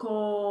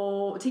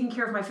 taking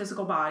care of my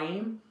physical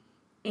body,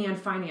 and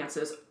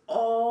finances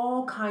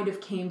all kind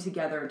of came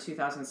together in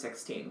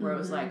 2016, where it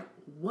was like,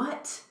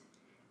 what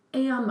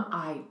am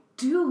I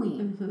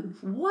doing?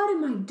 What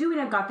am I doing?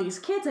 I've got these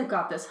kids, I've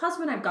got this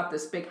husband, I've got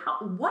this big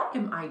house. What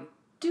am I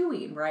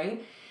doing,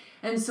 right?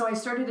 And so I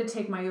started to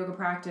take my yoga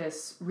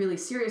practice really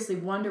seriously,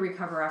 one, to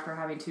recover after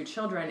having 2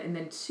 children, and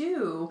then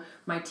 2,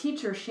 my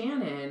teacher,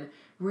 Shannon,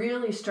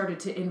 really started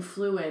to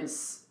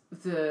influence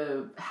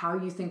how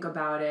you think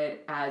about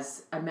it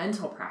as a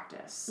mental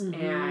practice,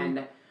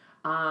 and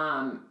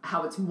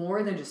how it's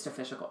more than just a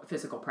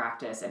physical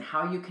practice, and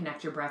how you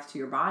connect your breath to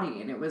your body.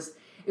 And it was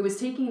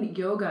taking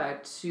yoga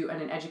to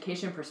an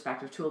education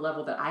perspective to a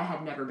level that I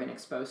had never been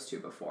exposed to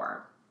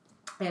before.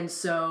 And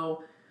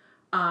so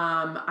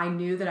I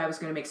knew that I was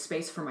going to make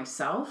space for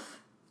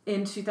myself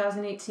in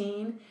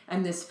 2018,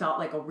 and this felt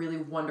like a really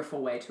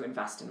wonderful way to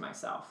invest in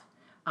myself.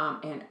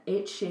 And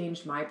it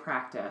changed my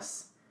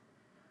practice.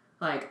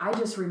 Like, I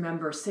just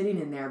remember sitting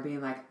in there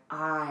being like,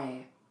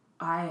 I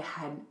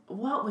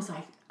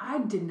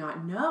did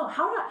not know.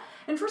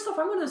 And first off,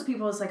 I'm one of those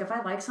people, it's like, if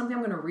I like something,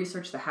 I'm going to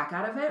research the heck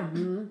out of it.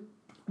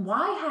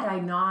 Why had I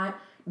not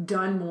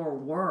done more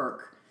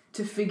work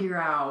to figure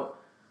out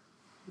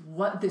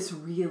what this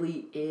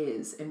really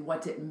is and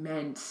what it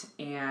meant,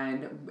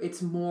 and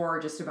it's more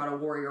just about a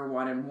warrior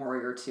 1 and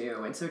warrior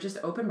 2, and so it just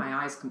opened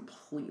my eyes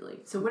completely.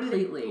 So what did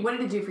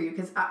it do for you?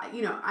 Because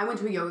I went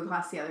to a yoga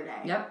class the other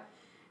day. Yep.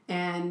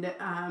 And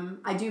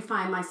I do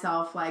find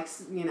myself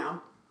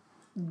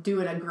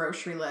doing a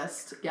grocery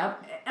list.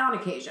 Yep. On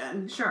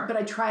occasion. Sure. But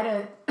I try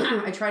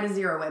to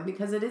zero in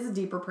because it is a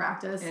deeper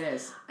practice. It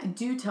is. I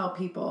do tell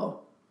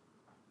people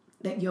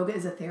that yoga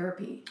is a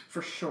therapy.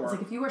 For sure. It's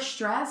like if you are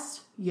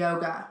stressed,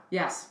 yoga.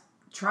 Yes.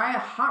 Try a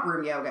hot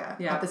room yoga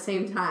at the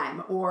same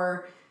time.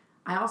 Or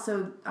I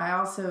also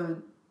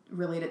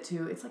relate it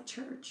to, it's like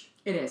church.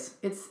 It is.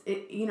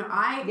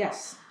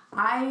 Yes.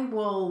 I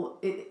will,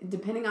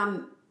 depending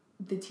on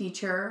the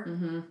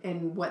teacher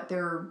and what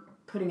they're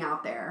putting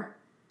out there,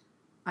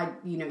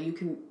 you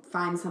can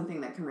find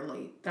something that can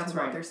relate to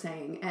what they're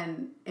saying,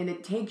 and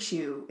it takes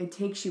you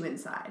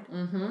inside,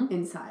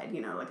 inside,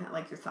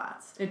 like your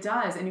thoughts. It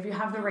does. And if you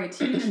have the right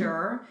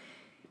teacher,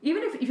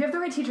 even if you have the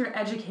right teacher to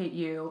educate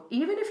you,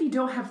 even if you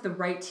don't have the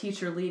right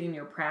teacher leading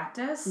your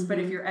practice, but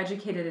if you're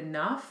educated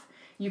enough,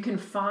 you can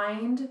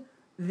find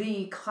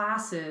the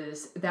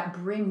classes that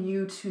bring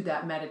you to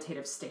that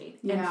meditative state.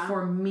 Yeah. And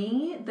for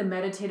me, the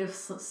meditative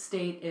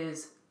state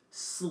is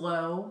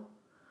slow,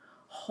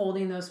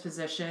 holding those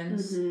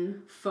positions,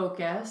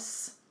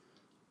 focus,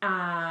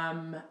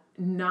 not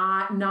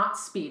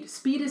speed.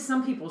 Speed is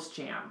some people's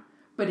jam,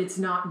 but it's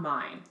not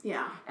mine.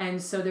 Yeah.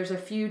 And so there's a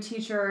few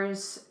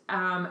teachers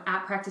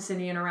at Practice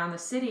Indian around the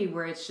city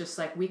where it's just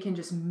like we can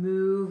just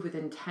move with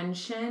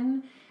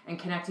intention and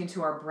connecting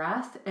to our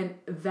breath, and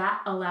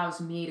that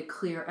allows me to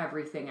clear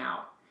everything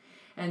out.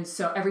 And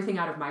so everything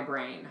out of my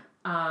brain.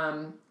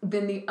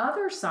 Then the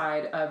other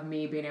side of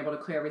me being able to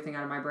clear everything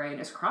out of my brain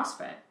is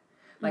CrossFit.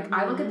 Like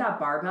I look at that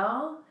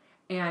barbell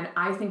and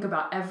I think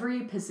about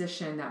every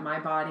position that my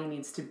body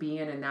needs to be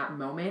in that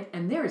moment,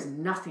 and there is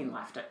nothing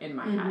left in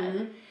my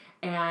head.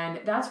 And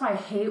that's why I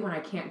hate when I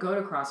can't go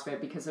to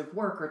CrossFit because of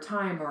work or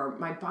time, or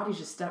my body's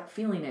just stuck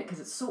feeling it because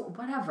it's so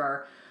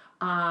whatever.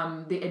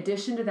 The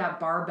addition to that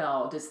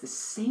barbell does the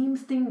same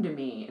thing to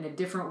me in a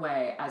different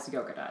way as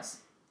yoga does.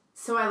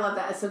 So I love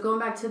that. So going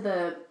back to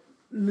the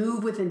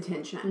move with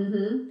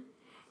intention.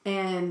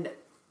 And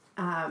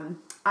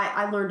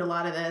I learned a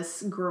lot of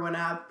this growing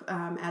up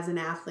as an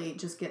athlete,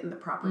 just getting the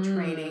proper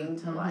training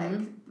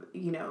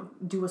to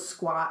do a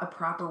squat a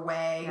proper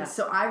way. Yes.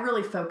 So I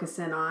really focus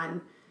in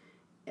on,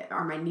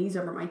 are my knees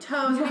over my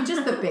toes? I mean,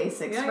 just the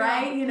basics,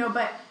 right? Yeah.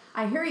 But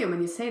I hear you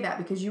when you say that,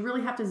 because you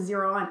really have to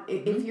zero on.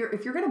 If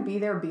you're going to be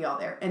there, be all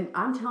there. And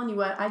I'm telling you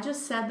what, I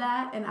just said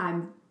that, and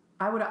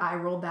I would have eye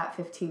rolled that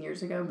 15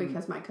 years ago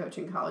because my coach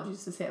in college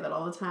used to say that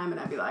all the time,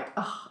 and I'd be like,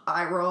 oh,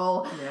 eye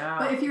roll. Yeah,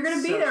 but if you're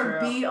going to be there,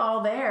 be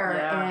all there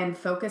and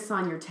focus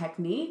on your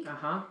technique.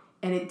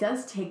 And it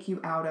does take you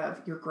out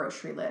of your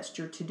grocery list,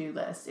 your to-do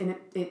list, and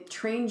it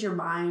trains your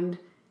mind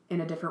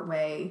in a different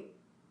way.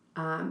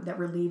 That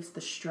relieves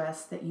the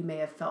stress that you may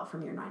have felt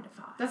from your 9 to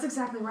 5. That's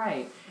exactly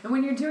right. And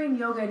when you're doing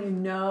yoga and you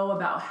know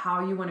about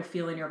how you want to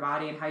feel in your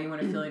body and how you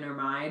want to feel in your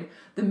mind,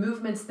 the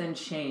movements then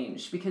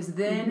change. Because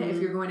then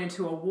if you're going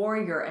into a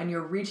warrior and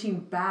you're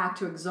reaching back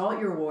to exalt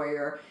your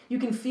warrior, you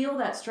can feel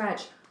that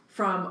stretch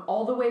from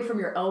all the way from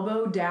your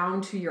elbow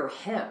down to your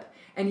hip.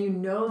 And you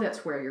know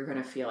that's where you're going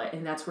to feel it,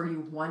 and that's where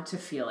you want to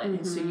feel it.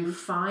 And so you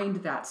find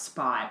that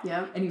spot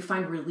and you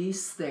find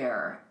release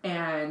there.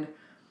 And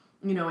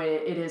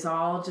it is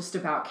all just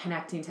about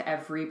connecting to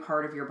every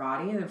part of your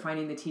body and then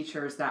finding the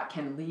teachers that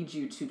can lead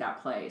you to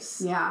that place.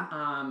 Yeah.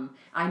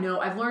 I know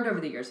I've learned over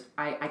the years,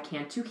 I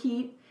can't do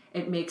heat.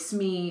 It makes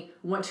me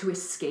want to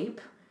escape,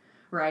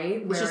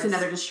 right? It's just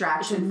another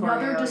distraction for you.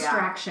 Another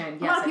distraction.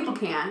 Yeah. Yes, a lot of people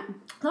can't.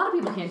 A lot of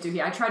people can't do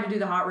heat. I tried to do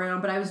the hot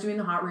room, but I was doing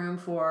the hot room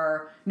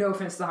for, no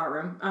offense to the hot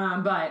room,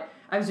 but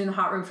I was doing the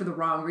hot room for the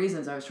wrong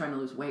reasons. I was trying to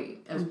lose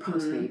weight. I was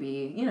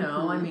post-baby.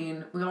 I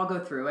mean, we all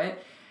go through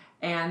it.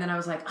 And then I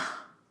was like,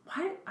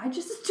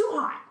 it's too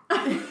hot.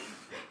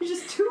 It's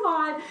just too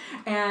hot.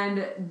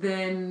 And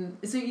then,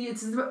 so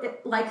it's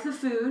like the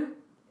food,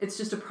 it's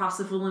just a process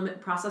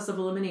of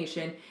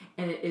elimination,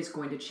 and it is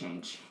going to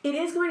change. It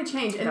is going to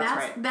change. And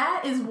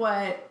that is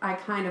what I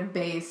kind of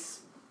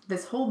base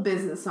this whole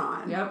business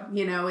on. Yep.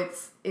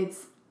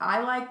 It's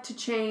I like to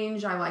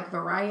change. I like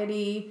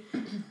variety.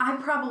 I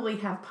probably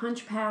have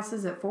punch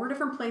passes at 4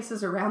 different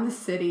places around the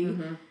city.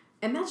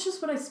 And that's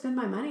just what I spend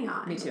my money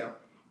on. Me too.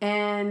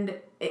 And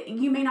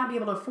you may not be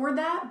able to afford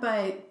that,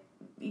 but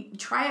you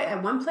try it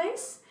at one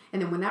place,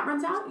 and then when that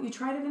runs out, you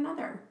try it at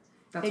another.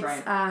 That's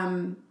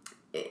right.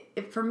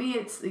 For me,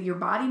 it's your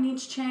body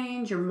needs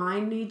change, your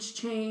mind needs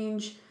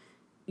change.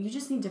 You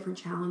just need different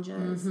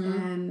challenges,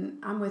 and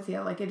I'm with you.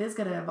 Like, it is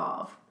going to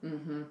evolve.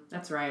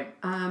 That's right.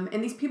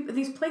 And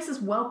these places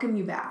welcome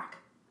you back.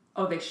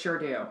 Oh, they sure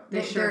do.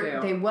 They sure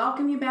do. They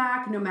welcome you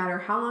back no matter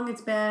how long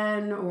it's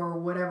been or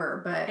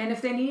whatever. And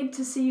if they need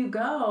to see you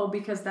go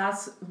because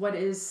that's what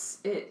is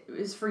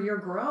for your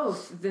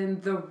growth, then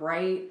the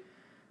right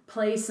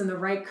place and the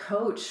right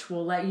coach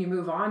will let you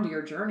move on to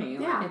your journey.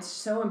 Yeah. Like, it's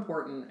so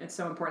important. It's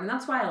so important. And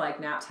that's why I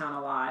like Naptown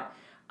a lot.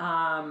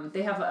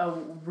 They have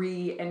a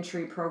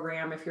re-entry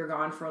program. If you're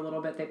gone for a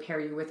little bit, they pair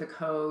you with a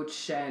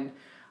coach. And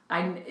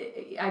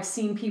I've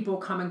seen people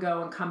come and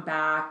go and come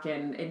back,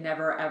 and it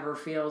never ever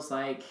feels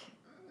like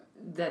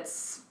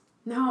that's...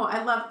 No,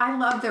 I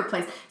love their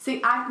place.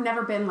 See, I've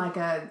never been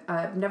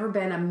never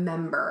been a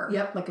member.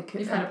 Yep. Like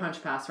You've had a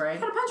punch pass, right? I've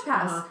had a punch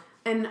pass.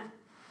 And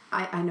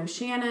I know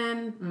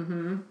Shannon.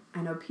 Mm-hmm.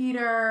 I know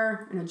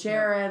Peter. I know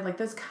Jared. Yep. Like,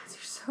 those guys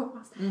are so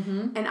awesome.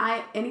 Mm-hmm.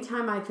 And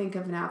anytime I think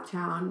of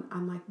Naptown,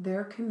 I'm like,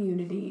 their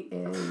community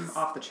is...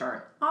 off the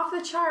chart. Off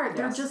the chart.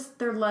 Yes.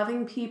 They're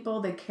loving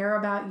people. They care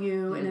about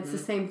you. Mm-hmm. And it's the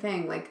same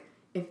thing. Like,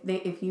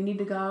 if you need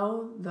to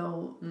go,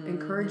 they'll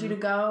encourage you to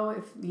go.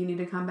 If you need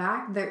to come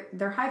back,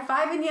 they're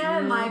high-fiving you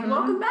and like,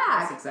 welcome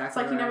back. That's exactly it's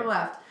like you never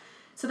left.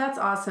 So that's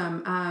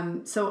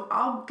awesome. So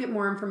I'll get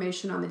more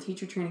information on the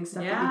teacher training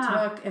stuff that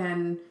we took,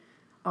 and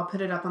I'll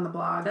put it up on the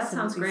blog. That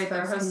sounds great.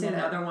 They're hosting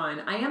another one.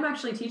 I am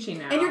actually teaching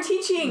now. And you're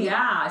teaching.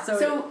 Yeah.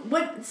 So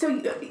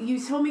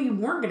you told me you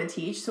weren't going to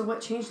teach. So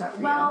what changed that for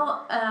you?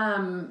 Well,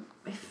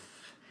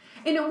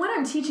 what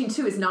I'm teaching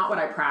too is not what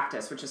I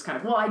practice, which is kind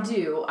of, I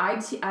do.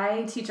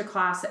 I teach a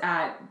class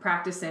at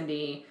Practice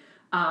Indy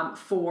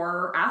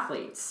for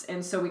athletes.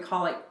 And so we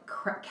call it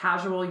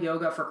casual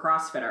yoga for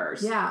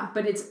CrossFitters. Yeah.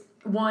 But it's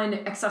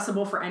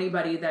accessible for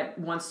anybody that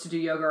wants to do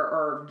yoga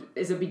or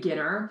is a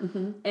beginner.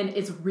 Mm-hmm. And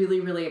it's really,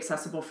 really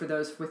accessible for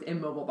those with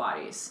immobile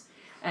bodies.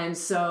 And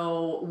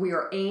so we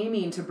are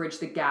aiming to bridge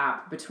the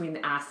gap between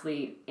the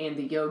athlete and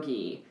the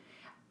yogi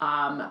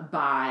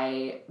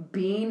by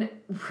being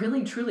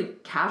really, truly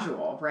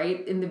casual,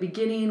 right? In the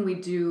beginning,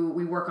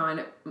 we work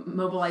on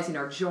mobilizing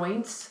our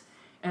joints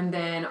and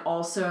then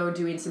also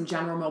doing some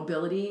general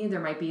mobility. There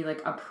might be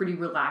like a pretty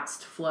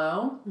relaxed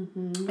flow.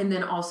 Mm-hmm. And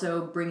then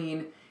also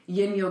bringing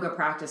yin yoga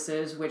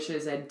practices, which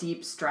is a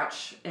deep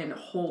stretch and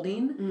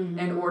holding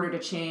in order to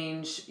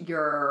change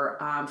your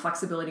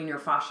flexibility in your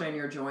fascia and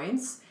your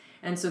joints.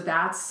 And so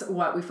that's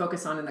what we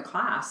focus on in the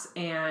class.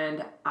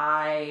 And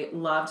I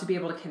love to be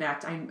able to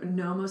connect. I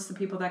know most of the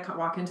people that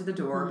walk into the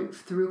door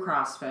through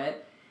CrossFit.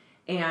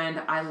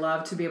 And I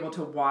love to be able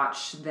to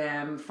watch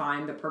them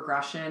find the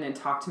progression and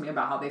talk to me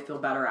about how they feel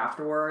better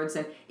afterwards.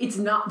 And it's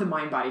not the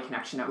mind-body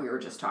connection that we were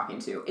just talking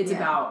to. It's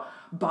about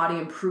body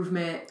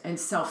improvement and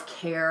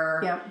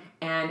self-care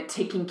and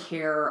taking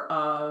care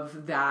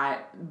of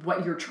that,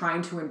 what you're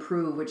trying to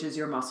improve, which is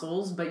your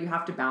muscles, but you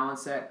have to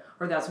balance it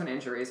or that's when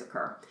injuries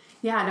occur.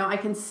 Yeah, no, I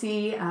can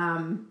see,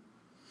 and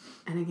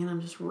again,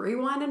 I'm just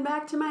rewinding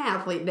back to my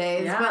athlete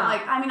days, but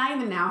I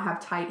even now have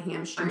tight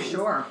hamstrings. I'm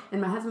sure.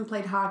 And my husband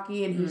played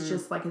hockey, and he's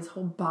just like, his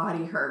whole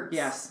body hurts.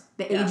 Yes.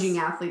 The aging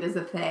athlete is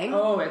a thing.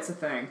 Oh, it's a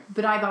thing.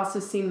 But I've also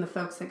seen the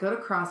folks that go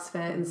to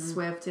CrossFit and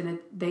Swift, and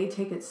they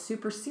take it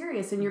super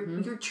serious, and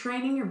you're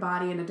training your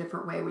body in a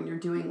different way when you're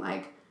doing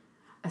like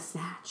a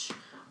snatch.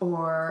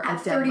 Or a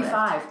deadlift.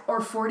 35 or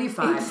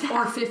 45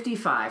 or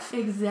 55.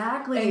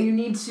 Exactly. And you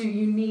need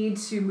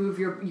to move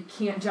you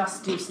can't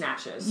just do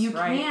snatches. You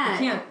right?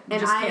 can't. You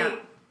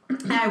can't.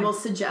 And I will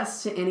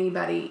suggest to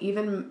anybody,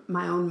 even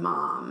my own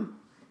mom,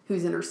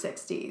 who's in her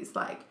 60s,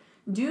 like,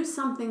 do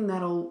something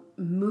that'll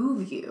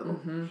move you.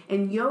 Mm-hmm.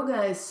 And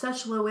yoga is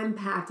such low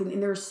impact,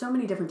 and there's so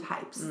many different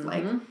types. Mm-hmm.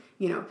 Like,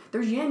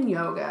 there's yin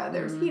yoga,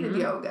 there's heated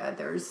yoga,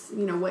 there's,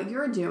 what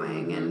you're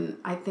doing. And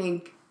I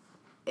think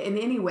in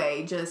any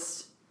way,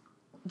 just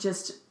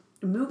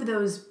move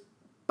those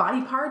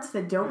body parts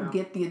that don't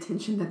get the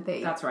attention that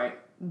they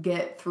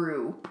get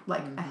through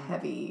like a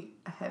heavy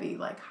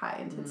like high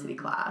intensity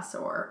class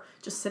or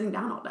just sitting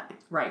down all day.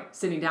 Right.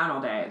 Sitting down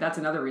all day. That's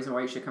another reson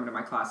why you should come to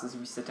my classes if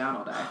you sit down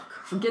all day.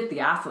 Forget the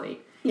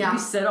athlete. Yeah. If you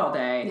sit all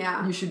day,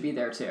 you should be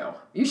there too.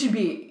 You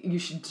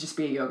should just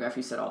be a yoga if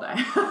you sit all day.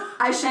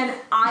 I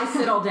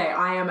sit all day.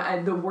 I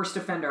am the worst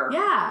offender.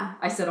 Yeah.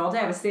 I sit all day.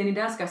 I have a standing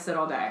desk. I sit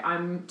all day.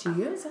 Do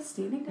you? Is that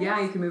standing desk?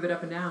 Yeah, you can move it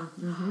up and down.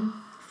 Mm-hmm.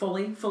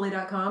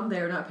 Fully.com.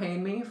 They're not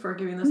paying me for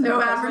giving this.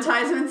 No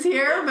advertisements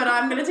here, but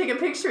I'm going to take a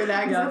picture of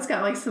that because it's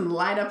got like some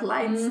light up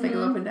lights that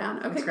go up and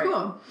down. Okay,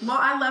 cool. Well,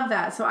 I love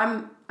that. So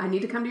I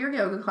need to come to your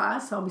yoga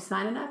class. So I'll be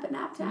signing up at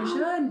Naptown. You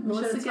should.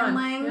 Melissa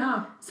Gindling.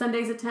 Yeah.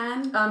 Sundays at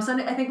 10.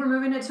 Sunday. I think we're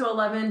moving it to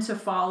 11 to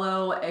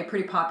follow a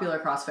pretty popular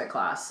CrossFit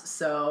class.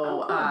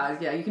 So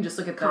you can just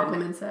look at the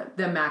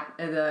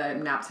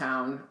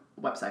Naptown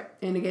website.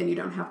 And again, you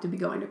don't have to be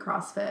going to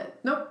CrossFit.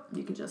 Nope.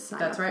 You can just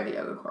sign up for the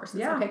yoga courses.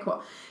 Yeah. Okay,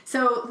 cool.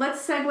 So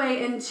let's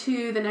segue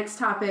into the next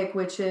topic,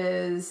 which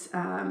is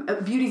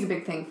beauty's a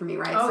big thing for me,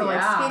 right? Oh, like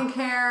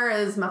skincare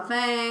is my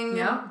thing.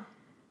 Yeah.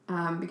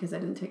 Because I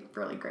didn't take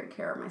really great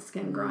care of my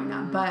skin growing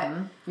up. But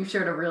you've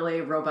shared a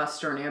really robust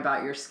journey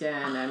about your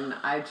skin, and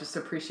I just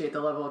appreciate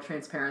the level of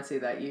transparency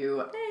that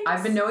you... Thanks.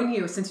 I've been knowing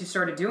you since you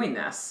started doing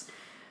this.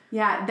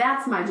 Yeah,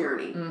 that's my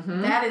journey.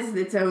 Mm-hmm. That is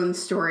its own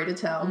story to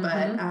tell.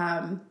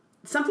 Mm-hmm. But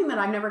something that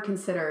I've never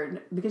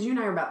considered, because you and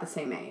I are about the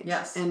same age.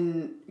 Yes.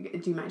 And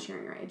do you mind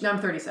sharing your age? No, I'm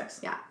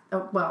 36. Yeah.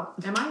 Oh, well.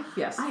 Am I?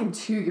 Yes. I am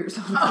 2 years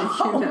older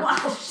than you now.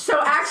 Wow. So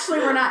actually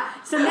we're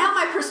not. So now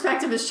my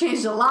perspective has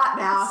changed a lot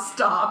now.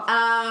 Stop.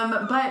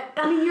 But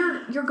I mean,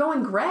 you're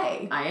going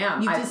gray. I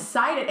am. You've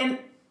decided,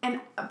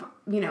 and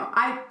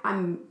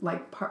I'm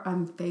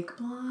I'm fake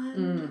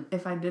blonde.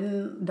 If I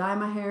didn't dye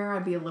my hair,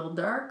 I'd be a little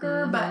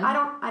darker. But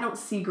I don't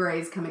see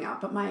grays coming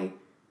out. But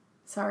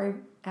sorry,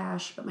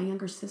 Ash, but my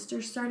younger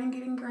sister's starting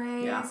getting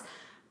grays. Yeah.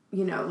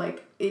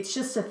 It's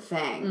just a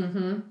thing.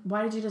 Mm-hmm.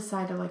 Why did you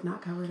decide to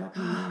not cover it up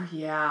anymore?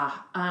 Yeah.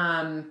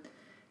 I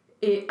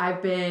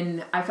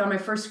found my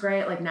first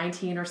gray at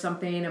 19 or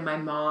something, and my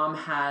mom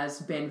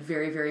has been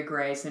very, very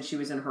gray since she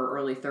was in her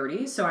early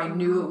 30s. So I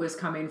knew it was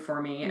coming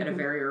for me at a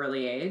very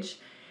early age.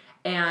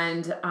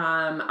 And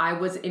I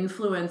was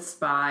influenced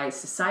by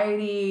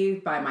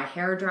society, by my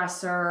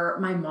hairdresser.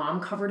 My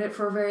mom covered it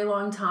for a very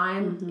long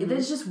time. Mm-hmm.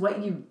 It's just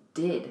what you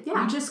did.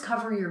 Yeah. You just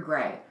cover your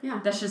gray. Yeah.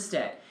 That's just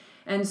it.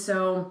 And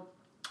so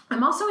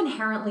I'm also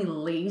inherently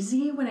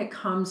lazy when it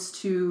comes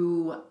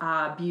to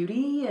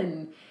beauty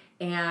and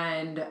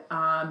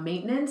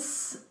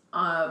maintenance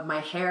of my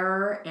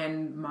hair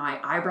and my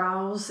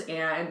eyebrows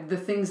and the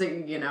things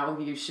that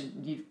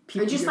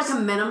you're just like a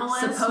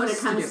minimalist when it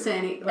comes to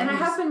any. And I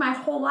have been my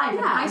whole life.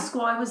 Yeah. In high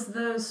school, I was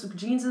the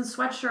jeans and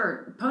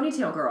sweatshirt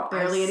ponytail girl.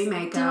 Barely any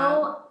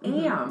makeup. Still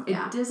am. Mm-hmm.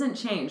 It doesn't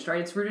change,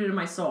 right? It's rooted in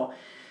my soul.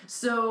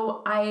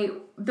 So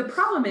the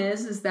problem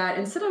is that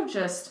instead of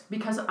just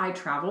because I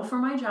travel for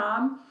my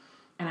job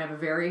and I have a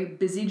very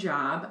busy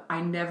job,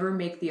 I never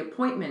make the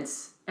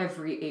appointments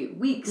every 8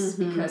 weeks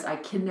because I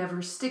can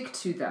never stick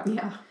to them.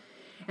 Yeah.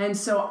 And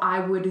so I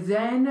would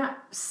then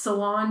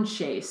salon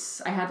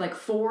chase. I had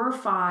 4 or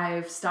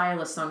 5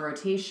 stylists on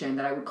rotation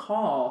that I would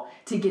call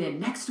to get in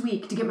next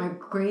week to get my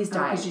grays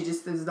dyed.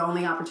 Because this is the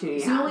only opportunity.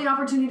 It's the only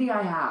opportunity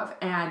I have.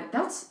 And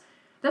that's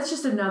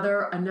just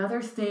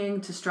another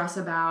thing to stress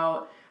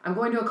about. I'm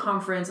going to a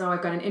conference. Oh,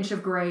 I've got an inch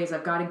of grays.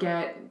 I've got to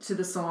get to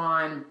the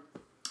salon.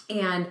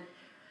 And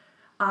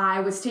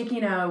I was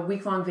taking a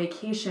week-long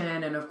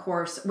vacation, and and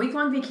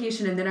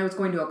then I was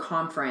going to a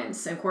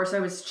conference. And of course, I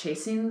was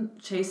chasing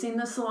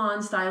the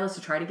salon stylist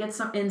to try to get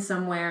in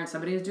somewhere, and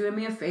somebody was doing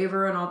me a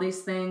favor and all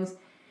these things.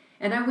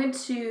 And I went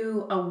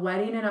to a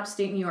wedding in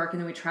upstate New York,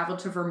 and then we traveled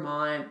to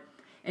Vermont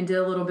and did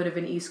a little bit of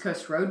an East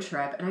Coast road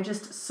trip, and I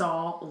just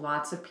saw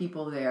lots of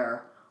people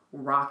there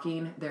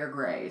rocking their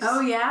grays.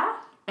 Oh, yeah?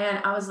 And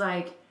I was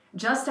like,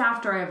 just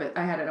after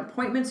I had an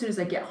appointment as soon as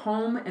I get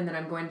home, and then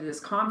I'm going to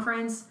this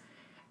conference.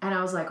 And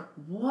I was like,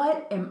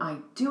 what am I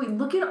doing?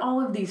 Look at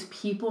all of these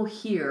people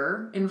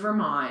here in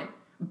Vermont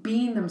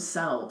being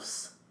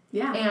themselves.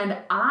 Yeah. And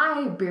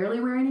I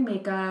barely wear any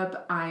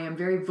makeup. I am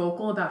very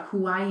vocal about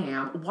who I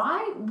am.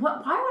 Why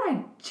would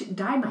I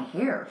dye my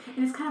hair?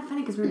 And it's kind of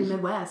funny because we're in the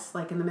Midwest.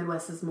 In the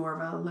Midwest is more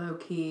of a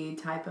low-key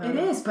type of... It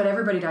is, but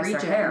everybody dyes their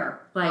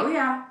hair. Oh,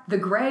 yeah. The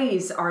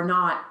grays are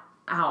not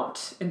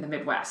out in the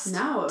Midwest.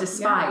 No.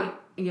 Despite,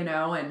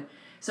 and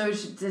so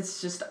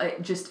it's just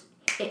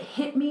it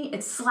hit me,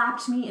 it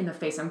slapped me in the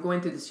face. I'm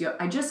going through this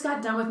I just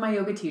got done with my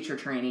yoga teacher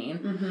training.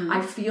 Mm-hmm.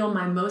 I feel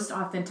my most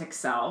authentic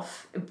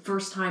self.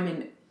 First time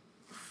in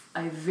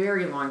a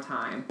very long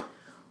time.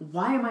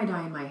 Why am I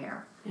dyeing my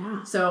hair?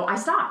 Yeah. So I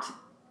stopped.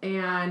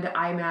 And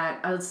I'm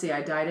at,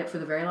 I dyed it for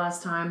the very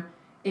last time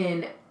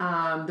in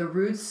the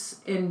roots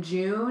in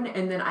June.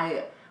 And then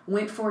I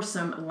went for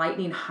some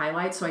lightning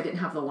highlights so I didn't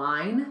have the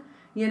line.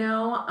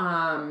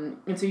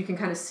 And so you can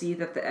kind of see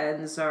that the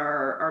ends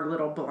are a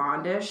little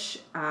blondish,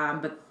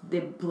 but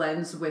it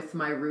blends with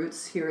my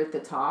roots here at the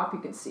top. You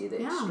can see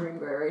the extreme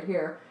gray right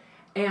here.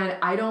 And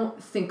I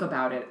don't think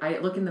about it. I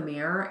look in the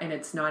mirror, and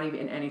it's not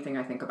even anything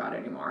I think about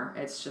anymore.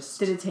 It's just...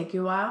 Did it take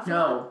you a while?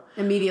 No.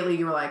 Immediately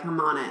you were like, I'm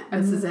on it.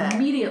 This is it.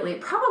 Immediately.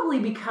 Probably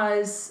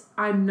because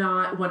I'm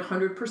not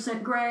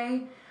 100%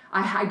 gray.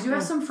 I do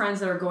have some friends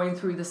that are going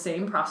through the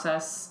same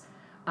process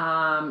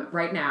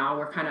right now.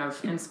 We're kind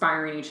of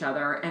inspiring each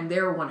other, and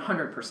they're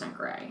 100%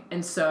 gray.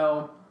 And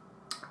so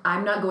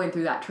I'm not going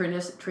through that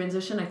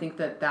transition. I think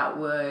that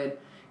would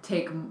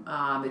take,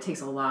 it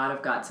takes a lot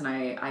of guts, and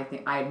I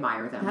think I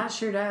admire them. That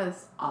sure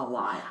does. A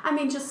lot. I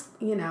mean, just,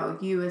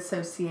 you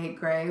associate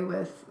gray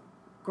with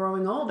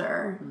growing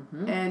older.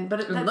 Mm-hmm.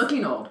 But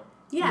looking old.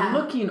 Yeah.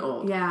 Looking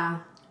old. Yeah.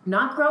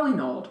 Not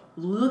growing old,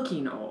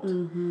 looking old.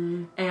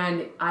 Mm-hmm.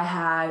 And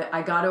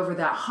I got over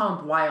that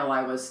hump while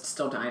I was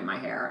still dyeing my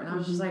hair. And I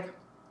was just like,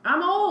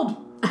 I'm old.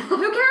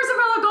 Who cares if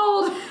I look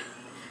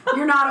old?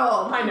 You're not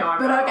old. I know, I'm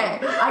but not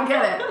okay, old. I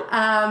get it.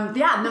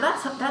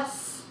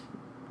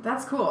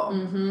 That's cool.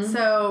 Mm-hmm.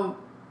 So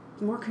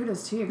more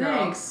kudos to you, girl.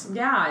 Thanks.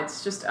 Yeah,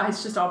 it's just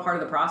all part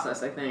of the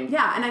process, I think.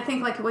 Yeah, and I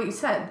think what you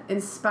said,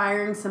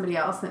 inspiring somebody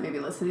else that may be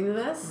listening to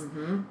this,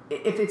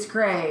 if it's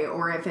gray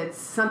or if it's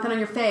something on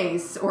your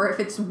face or if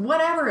it's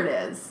whatever it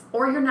is,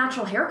 or your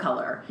natural hair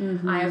color.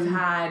 Mm-hmm. I have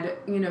had,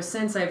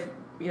 since I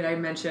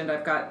mentioned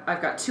I've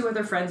got 2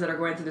 other friends that are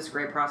going through this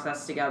gray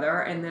process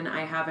together, and then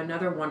I have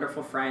another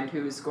wonderful friend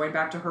who's going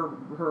back to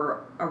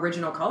her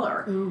original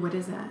color. Ooh, what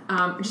is that?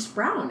 Just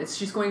brown.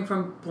 She's going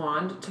from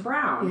blonde to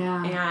brown.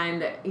 Yeah.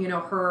 And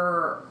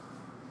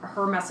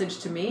her message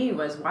to me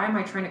was, why am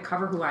I trying to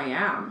cover who I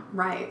am?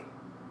 Right.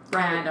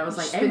 And I was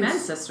like, amen,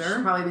 sister.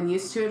 She's probably been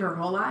used to it her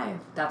whole life.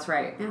 That's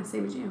right. Yeah,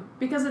 same as you.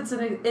 Because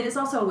it is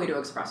also a way to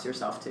express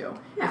yourself too,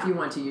 if you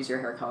want to use your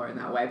hair color in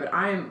that way. But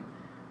I'm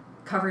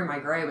covering my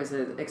gray was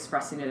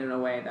expressing it in a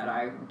way that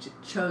I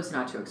chose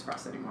not to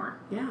express anymore.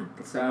 Yeah,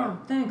 good so for you.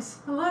 Thanks.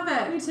 I love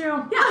it. Me too.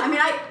 Yeah, I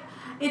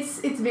mean,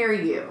 it's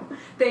very you.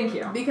 Thank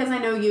you. Because I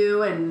know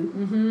you,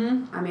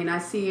 and I mean, I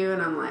see you,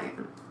 and I'm like,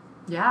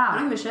 yeah, I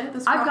don't give a shit.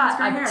 This I've got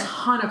a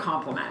ton of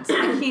compliments.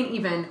 I can't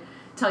even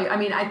tell you. I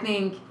mean, I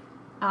think.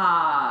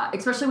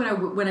 Especially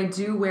when I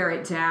do wear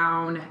it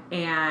down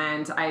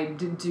and I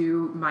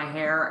do my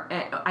hair,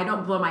 I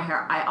don't blow my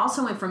hair. I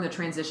also went from the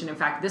transition. In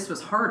fact, this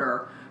was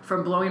harder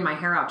from blowing my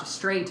hair out to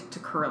straight to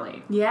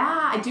curly. Yeah,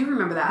 I do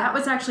remember that. That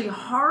was actually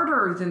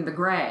harder than the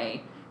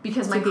gray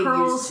because my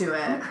curls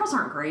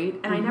aren't great,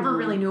 and I never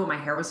really knew what my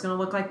hair was going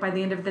to look like by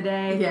the end of the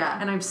day.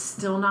 Yeah, and I'm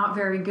still not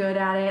very good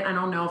at it. I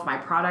don't know if my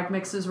product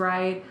mix is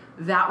right.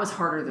 That was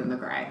harder than the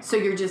gray. So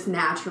you're just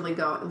naturally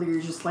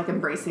you're just like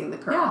embracing the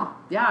curl.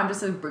 Yeah, I'm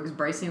just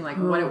embracing like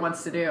what it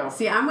wants to do.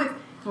 See, I'm with,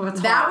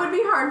 that would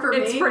be hard for me.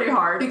 It's pretty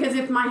hard. Because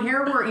if my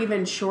hair were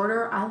even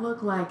shorter, I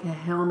look like a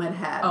helmet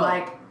head.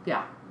 Oh,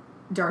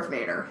 Darth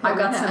Vader. I've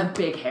got some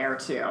big hair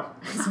too.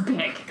 It's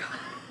big.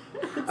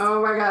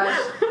 Oh my gosh.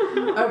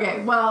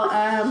 Okay, well,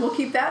 we'll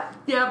keep that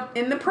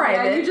in the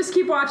private. Yeah, you just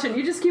keep watching.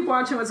 You just keep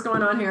watching what's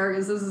going on here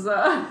because this is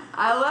I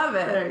love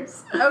it.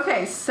 Thanks.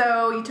 Okay,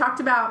 so you talked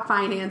about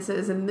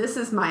finances, and this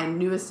is my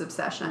newest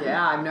obsession.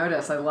 Yeah, I've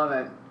noticed. I love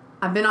it.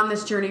 I've been on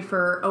this journey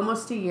for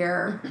almost a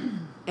year,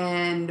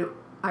 and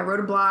I wrote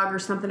a blog or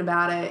something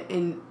about it,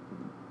 and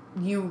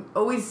you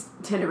always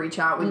tend to reach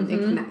out when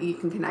you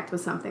can connect with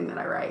something that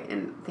I write,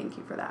 and thank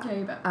you for that. Yeah,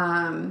 you bet.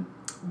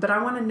 But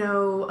I want to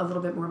know a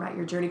little bit more about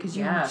your journey, because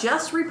you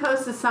just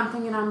reposted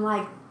something, and I'm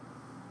like,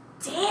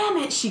 damn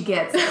it, she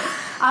gets it.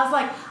 I was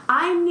like,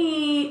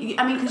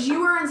 because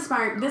you were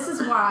inspired. This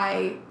is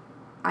why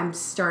I'm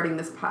starting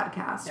this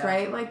podcast,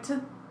 right? Like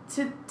to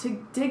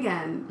dig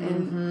in,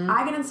 and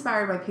I get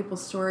inspired by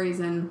people's stories,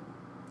 and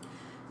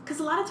because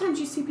a lot of times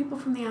you see people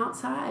from the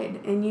outside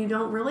and you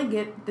don't really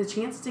get the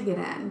chance to get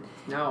in.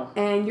 No.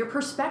 And your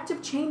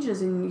perspective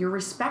changes, and your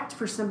respect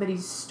for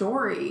somebody's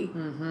story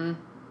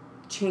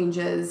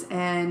changes,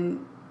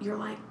 and you're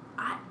like,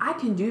 I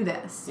can do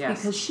this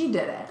because she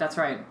did it. That's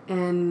right.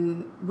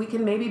 And we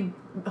can maybe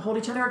hold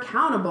each other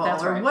accountable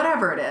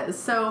whatever it is.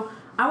 So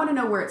I want to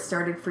know where it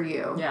started for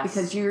you. Yes.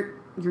 Because you're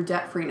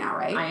debt free now,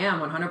 right? I am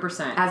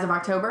 100%. As of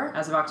October?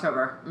 As of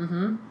October.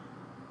 Mm-hmm.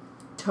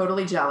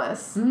 Totally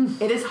jealous.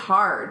 It is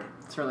hard.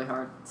 It's really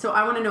hard. So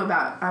I want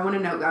to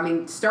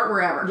know, start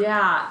wherever.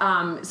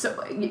 Yeah.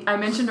 So I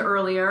mentioned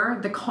earlier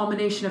the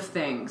culmination of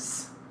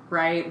things,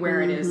 right?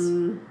 Where it is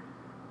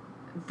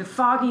the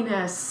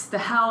fogginess, the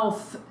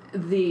health,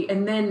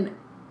 and then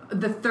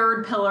the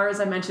third pillar, as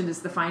I mentioned,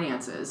 is the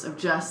finances of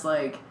just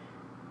like,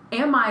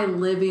 am I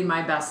living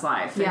my best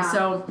life? Yeah. And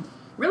so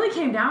really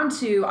came down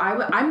to,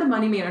 I'm the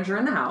money manager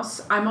in the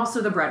house. I'm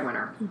also the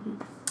breadwinner.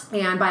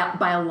 And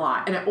by a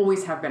lot. And I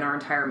always have been our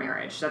entire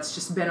marriage. That's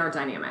just been our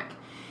dynamic.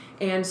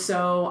 And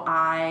so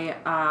I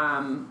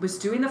was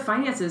doing the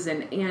finances,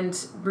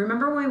 and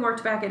remember when we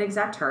worked back at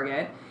Exact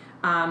Target,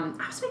 I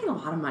was making a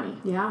lot of money.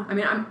 Yeah. I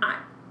mean,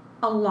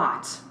 a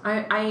lot.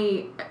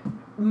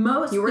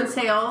 You were in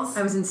sales.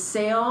 I was in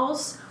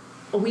sales.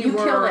 Killed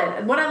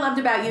it. What I loved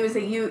about you is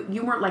that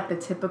you weren't like the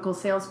typical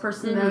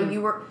salesperson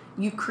though.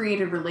 You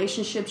created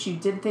relationships. You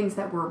did things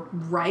that were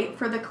right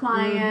for the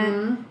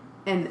client.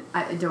 And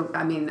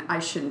I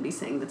shouldn't be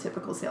saying the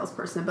typical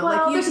salesperson,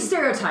 but there's a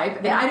stereotype,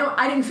 and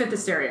I didn't fit the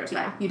stereotype.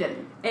 Yeah, you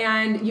didn't.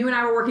 And you and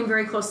I were working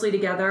very closely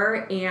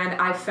together,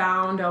 and I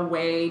found a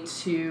way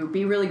to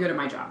be really good at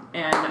my job,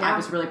 and I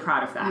was really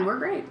proud of that. You were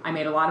great. I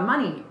made a lot of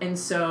money, and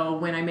so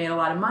when I made a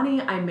lot of money,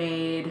 I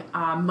made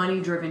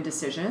money-driven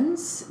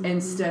decisions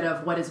instead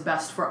of what is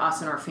best for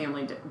us and our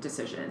family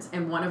decisions.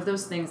 And one of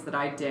those things that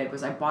I did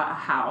was I bought a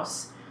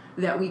house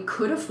that we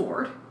could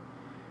afford.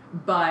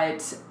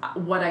 But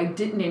what I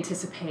didn't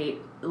anticipate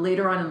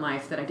later on in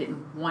life, that I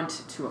didn't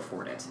want to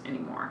afford it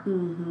anymore.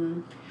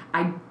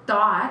 I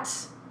thought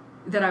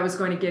that I was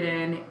going to get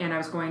in and I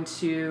was going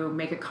to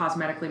make it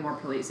cosmetically more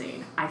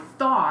pleasing. I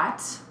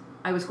thought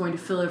I was going to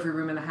fill every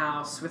room in the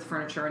house with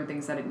furniture and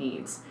things that it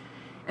needs.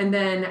 And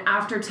then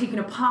after taking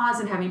a pause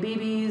and having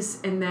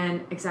babies, and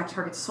then Exact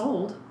Target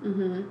sold,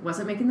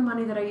 wasn't making the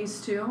money that I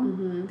used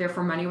to.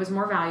 Therefore, money was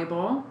more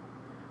valuable.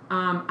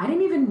 I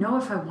didn't even know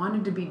if I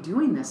wanted to be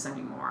doing this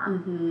anymore.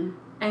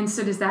 And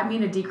so does that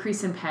mean a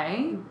decrease in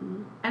pay?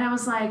 And I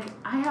was like,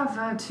 I have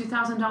a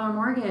 $2,000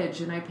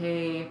 mortgage and I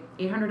pay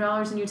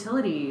 $800 in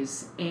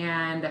utilities.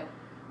 And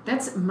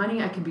that's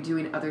money I could be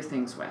doing other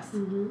things with,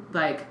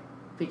 like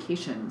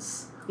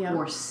vacations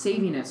or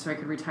saving it so I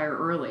could retire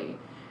early.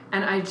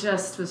 And I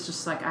just was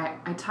just like,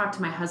 I talked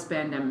to my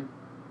husband, and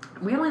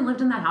we only lived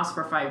in that house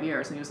for 5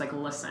 years. And he was like,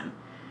 listen,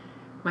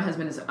 my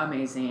husband is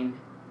amazing.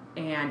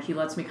 And he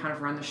lets me kind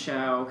of run the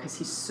show because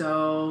he's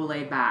so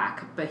laid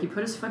back. But he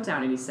put his foot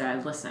down and he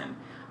said, listen,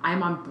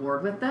 I'm on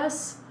board with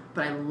this,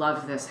 but I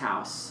love this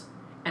house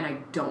and I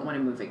don't want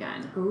to move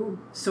again. Ooh.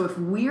 So if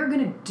we are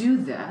going to do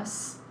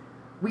this,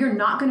 we are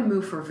not going to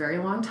move for a very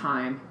long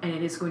time, and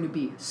it is going to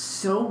be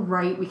so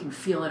right we can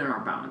feel it in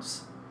our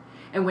bones.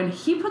 And when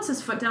he puts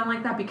his foot down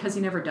like that because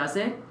he never does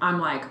it, I'm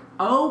like,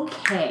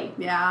 okay.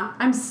 Yeah.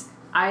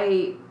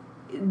 We're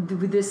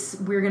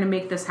going to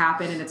make this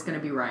happen and it's going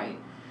to be right.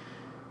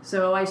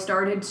 So we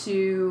started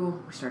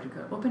to go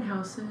to open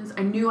houses.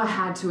 I knew I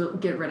had to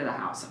get rid of the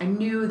house. I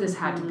knew this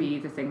had to be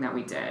the thing that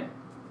we did.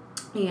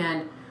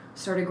 And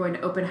started going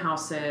to open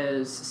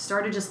houses,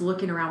 started just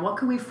looking around. What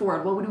could we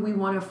afford? What do we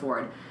want to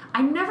afford?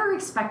 I never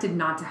expected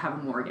not to have a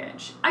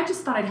mortgage. I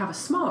just thought I'd have a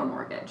smaller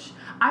mortgage.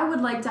 I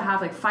would like to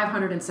have like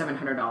 $500 and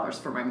 $700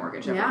 for my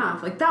mortgage every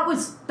month. Like that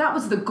was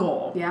the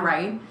goal,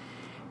 right?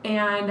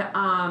 And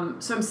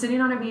so I'm sitting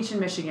on a beach in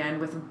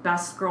Michigan with a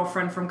best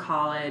girlfriend from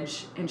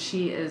college, and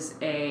she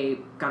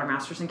got her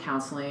master's in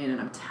counseling, and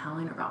I'm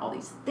telling her about all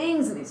these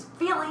things and these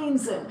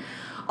feelings and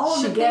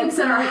all the things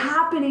that are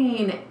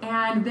happening.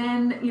 And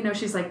then,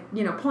 she's like,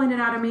 pulling it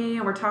out of me,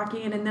 and we're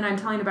talking, and then I'm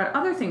telling her about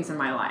other things in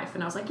my life.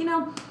 And I was like,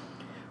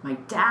 my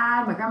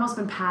grandma's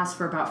been passed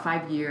for about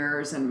 5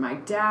 years, and my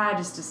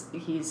dad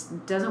he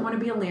doesn't want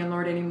to be a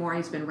landlord anymore.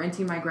 He's been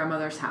renting my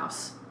grandmother's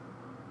house.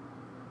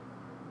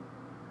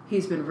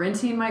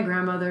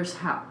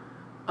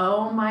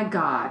 Oh my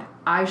God,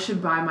 I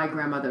should buy my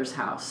grandmother's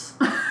house.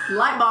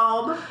 Light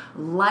bulb.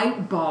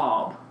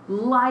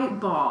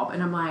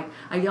 And I'm like,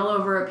 I yell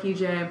over at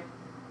PJ,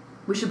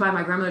 we should buy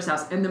my grandmother's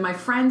house. And then my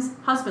friend's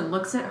husband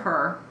looks at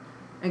her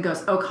and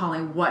goes, oh,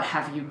 Colleen, what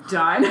have you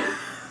done?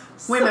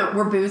 Wait a minute,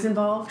 were booze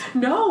involved?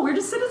 No, we're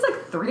just sitting, it's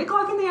like 3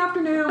 o'clock in the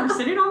afternoon. We're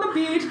sitting on the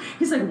beach.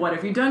 He's like, what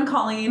have you done,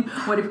 Colleen?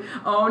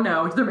 Oh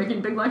no, they're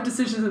making big life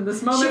decisions in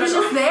this moment. She was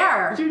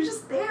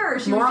just there.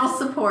 Moral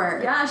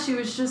support. Yeah, she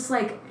was just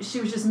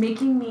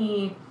giving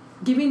me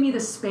the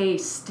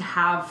space to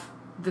have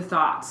the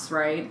thoughts,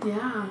 right?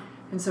 Yeah.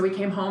 And so we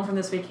came home from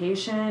this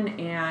vacation,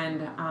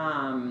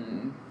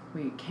 and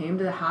we came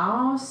to the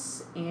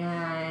house,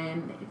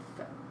 and it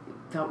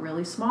felt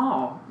really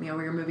small. We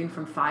were moving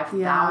from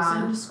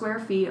 5,000 square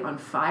feet on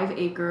 5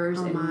 acres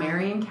in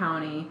Marion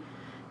County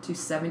to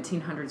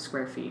 1,700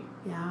 square feet.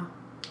 Yeah.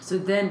 So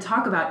then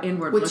talk about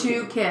inward with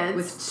looking. 2 kids.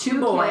 With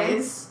 2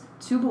 boys.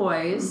 2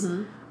 boys.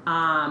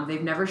 Mm-hmm.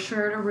 They've never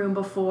shared a room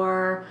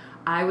before.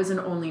 I was an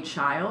only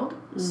child,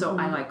 so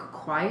I like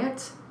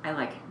quiet. I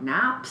like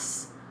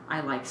naps.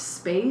 I like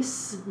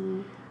space.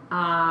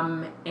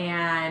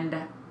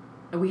 And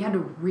we had to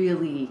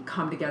really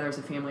come together as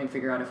a family and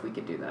figure out if we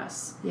could do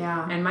this.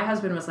 Yeah. And my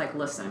husband was like,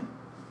 listen,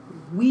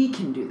 we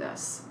can do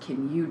this.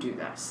 Can you do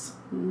this?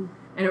 And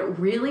it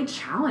really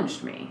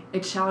challenged me.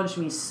 It challenged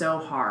me so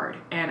hard.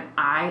 And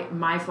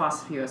my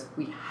philosophy was,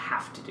 we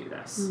have to do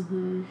this.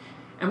 And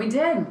we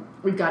did.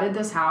 We gutted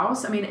this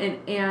house. I mean,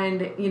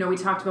 and we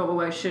talked about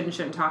what I should and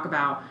shouldn't talk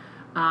about.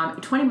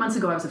 20 months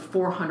ago, I was at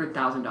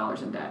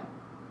 $400,000 in debt.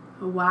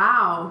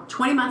 Wow.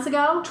 20 months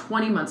ago?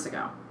 20 months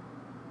ago.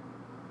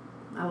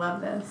 I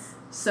love this.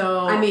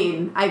 So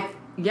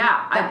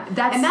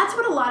that's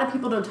what a lot of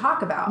people don't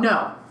talk about.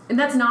 No,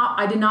 and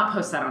I did not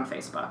post that on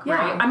Facebook,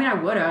 right? I mean, I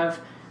would have.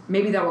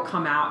 Maybe that will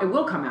come out. It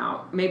will come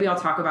out. Maybe I'll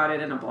talk about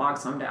it in a blog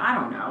someday. I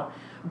don't know.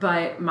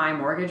 But my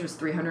mortgage was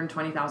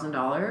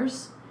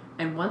 $320,000,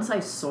 and once I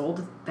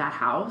sold that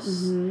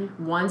house,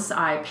 once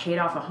I paid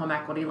off a home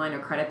equity line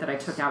of credit that I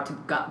took out to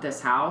gut this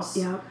house,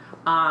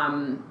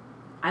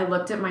 I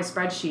looked at my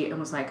spreadsheet and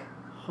was like,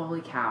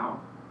 holy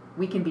cow.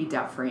 We can be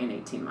debt-free in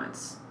 18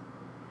 months.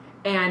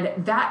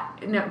 And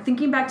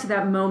thinking back to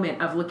that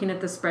moment of looking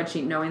at the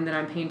spreadsheet, knowing that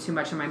I'm paying too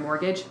much on my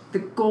mortgage, the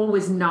goal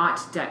was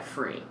not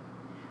debt-free.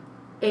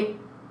 It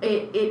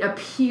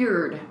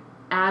appeared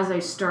as I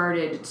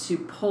started to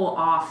pull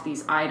off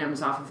these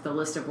items off of the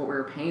list of what we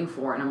were paying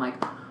for, and I'm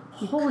like,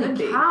 holy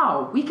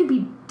cow, we could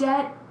be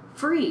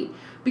debt-free.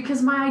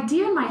 Because my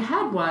idea in my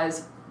head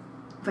was,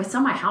 if I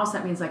sell my house,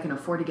 that means I can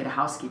afford to get a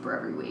housekeeper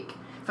every week.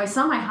 If I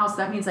sell my house,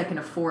 that means I can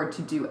afford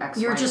to do X,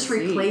 You're Y, just and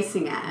Z.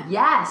 replacing it.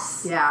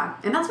 Yes. Yeah.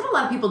 And that's what a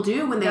lot of people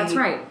do when they... That's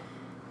right.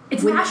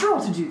 It's natural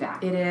to do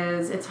that. It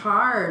is. It's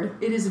hard.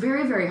 It is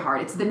very, very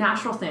hard. It's the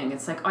natural thing.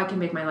 It's like, I can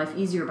make my life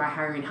easier by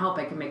hiring help.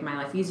 I can make my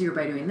life easier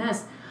by doing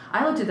this.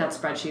 I looked at that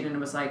spreadsheet and it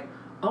was like,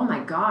 oh my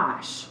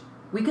gosh,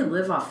 we could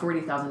live off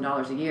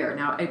 $40,000 a year.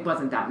 Now, it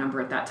wasn't that number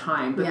at that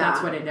time, but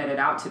that's what it netted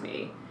out to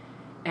be.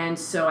 And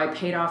so I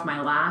paid off my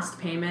last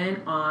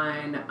payment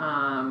on,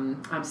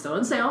 I'm still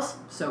in sales,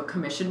 so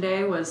commission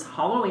day was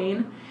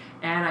Halloween,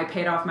 and I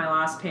paid off my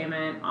last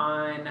payment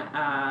on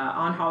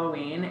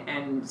Halloween,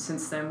 and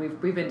since then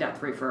we've been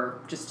debt-free for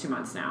just 2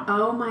 months now.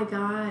 Oh my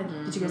God.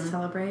 Did you guys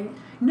celebrate?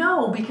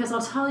 No, because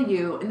I'll tell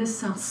you, and this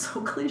sounds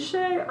so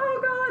cliche,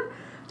 oh God,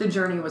 the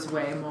journey was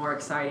way more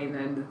exciting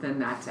than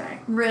that day.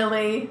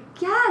 Really?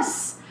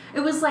 Yes! It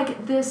was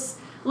like this...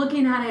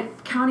 Looking at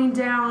it, counting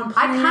down,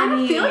 planning. I kind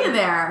of feel you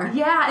there.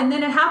 Yeah, and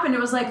then it happened.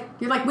 It was like...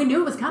 You're like, we knew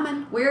it was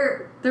coming.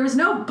 There was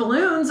no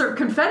balloons or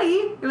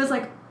confetti. It was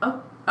like,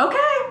 oh, okay,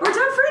 we're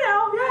debt-free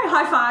now. Yay,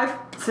 high five.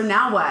 So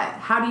now what?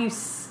 How do you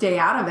stay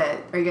out of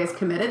it? Are you guys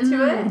committed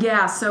to it?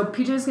 Yeah, so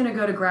PJ's going to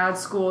go to grad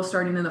school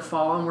starting in the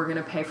fall, and we're going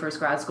to pay for his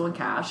grad school in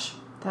cash.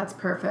 That's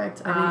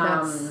perfect. I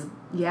think that's...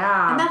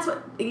 Yeah. And that's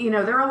what,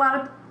 there are a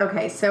lot of...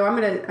 Okay, so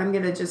I'm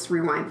gonna just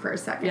rewind for a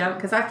second. Yeah.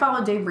 Because I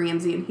follow Dave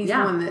Ramsey, and he's the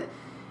one that...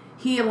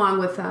 He, along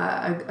with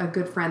a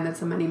good friend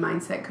that's a money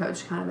mindset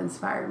coach, kind of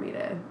inspired me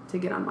to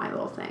get on my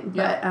little thing.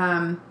 Yeah.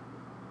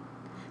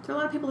 But there are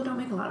a lot of people that don't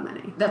make a lot of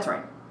money. That's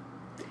right.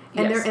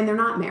 And they're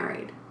not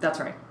married.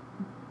 That's right.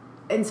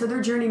 And so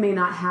their journey may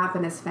not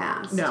happen as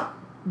fast. No.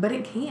 But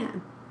it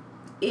can.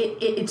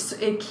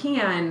 It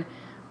can.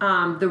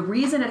 The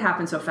reason it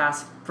happened so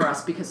fast for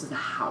us because of the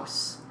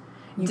house.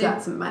 You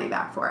got some money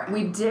back for it.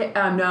 We did.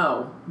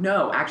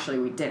 No, actually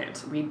we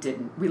didn't. We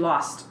didn't. We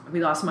lost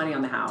money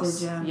on the house.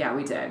 Did you? Yeah,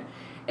 we did.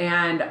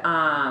 And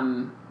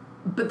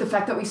but the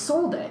fact that we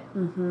sold it,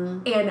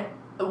 and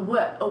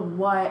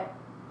what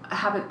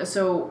happened?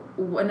 So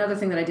another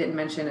thing that I didn't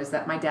mention is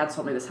that my dad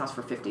sold me this house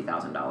for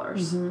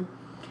 $50,000.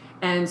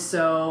 And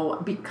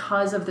so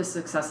because of the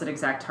success at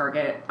Exact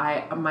Target,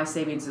 my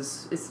savings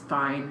is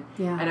fine.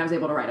 Yeah. And I was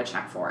able to write a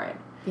check for it.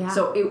 Yeah.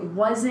 So it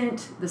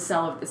wasn't the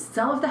sell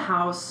of the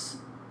house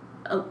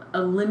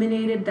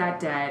eliminated that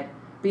debt.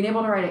 Being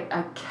able to write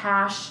a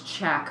cash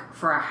check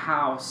for a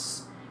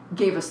house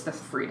gave us the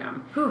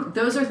freedom. Whew.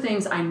 Those are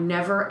things I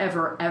never,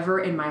 ever, ever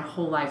in my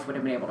whole life would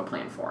have been able to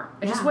plan for.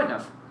 I just wouldn't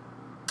have.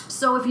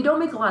 So if you don't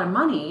make a lot of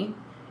money,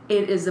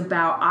 it is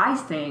about, I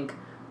think,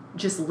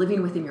 just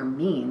living within your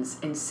means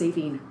and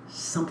saving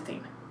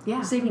something.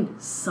 Yeah. Saving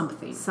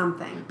something.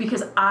 Something.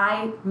 Because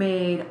I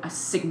made a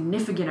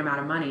significant amount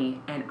of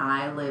money and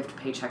I lived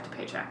paycheck to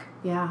paycheck.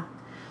 Yeah.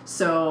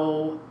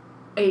 So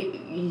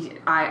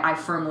I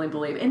firmly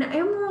believe, and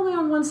we're only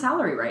on one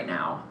salary right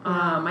now.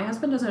 Yeah. My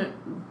husband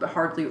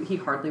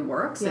hardly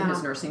works in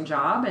his nursing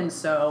job. And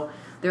so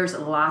there's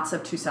lots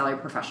of 2-salary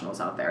professionals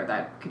out there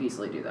that could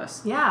easily do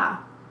this. Yeah.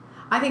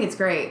 I think it's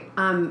great.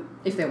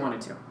 If they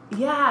wanted to.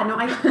 Yeah, no,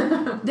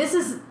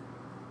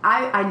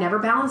 I never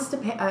balanced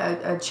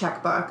a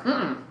checkbook.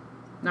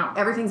 No.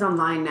 Everything's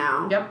online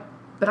now. Yep.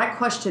 But I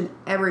question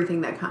everything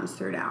that comes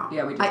through now.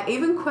 Yeah, we do. I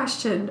even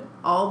questioned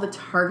all the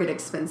Target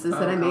expenses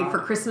that I made for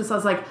Christmas. I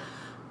was like,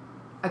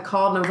 I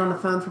called and I was on the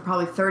phone for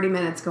probably 30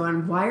 minutes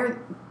going,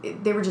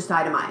 they were just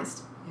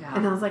itemized. Yeah.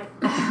 And I was like,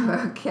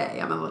 okay,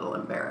 I'm a little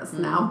embarrassed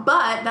now.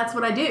 But that's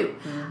what I do.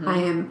 I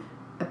am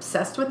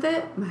obsessed with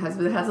it. My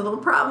husband has a little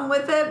problem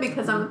with it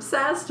because I'm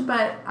obsessed,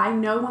 but I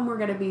know when we're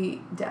going to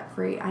be debt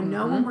free. I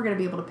know when we're going to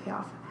be able to pay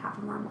off half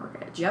of our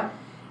mortgage. Yep.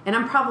 And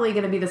I'm probably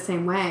going to be the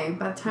same way.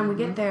 By the time we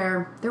get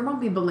there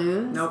won't be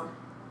balloons. Nope.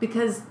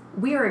 Because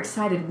we are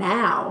excited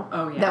now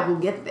that we'll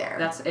get there.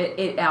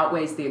 It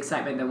outweighs the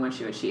excitement than once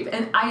you achieve.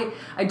 And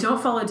I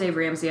don't follow Dave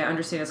Ramsey. I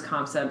understand his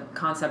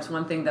concepts.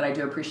 One thing that I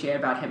do appreciate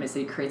about him is that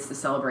he creates the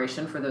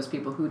celebration for those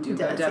people who do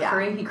go debt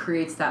free. He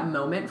creates that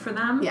moment for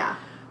them. Yeah.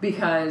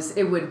 Because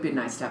it would be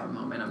nice to have a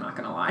moment, I'm not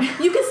going to lie.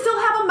 You can still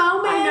have a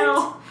moment. I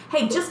know.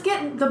 Hey, just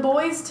get the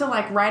boys to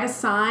write a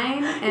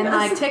sign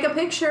and take a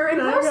picture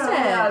and post it.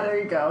 Yeah, there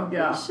you go.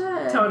 Yeah. You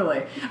should.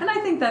 Totally. And I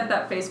think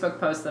that Facebook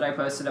post that I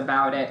posted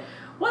about it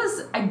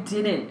I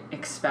didn't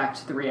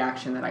expect the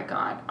reaction that I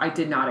got. I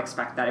did not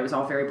expect that. It was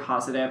all very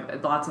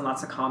positive, lots and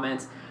lots of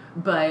comments.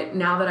 But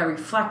now that I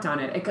reflect on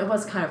it, it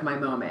was kind of my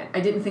moment.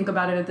 I didn't think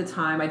about it at the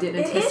time. I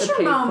didn't anticipate it is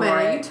your moment. For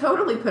it. You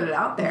totally put it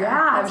out there.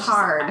 Yeah, it's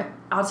hard.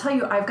 I'll tell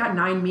you, I've got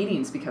 9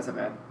 meetings because of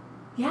it.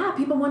 Yeah,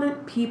 people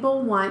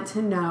want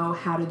to know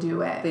how to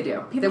do it. They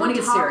do. People they want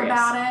to get talk serious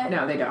about it.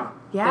 No, they don't.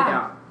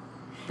 Yeah,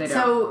 they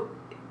don't.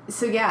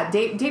 So yeah,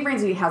 Dave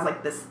Ramsey has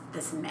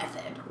this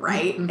method,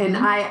 right? And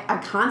I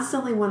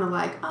constantly want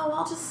to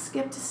I'll just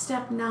skip to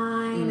step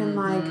 9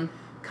 and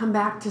come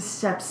back to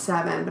step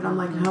 7, but I'm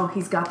like, no,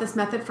 he's got this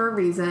method for a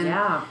reason.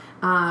 Yeah.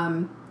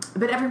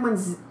 But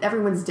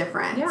everyone's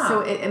different. Yeah. So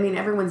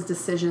everyone's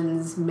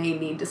decisions may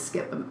need to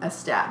skip a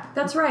step.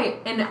 That's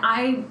right.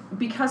 And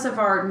because of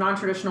our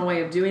non-traditional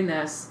way of doing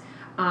this,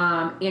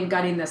 in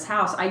gutting this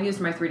house, I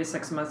used my 3 to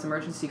 6 months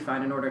emergency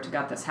fund in order to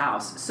gut this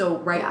house.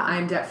 So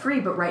I'm debt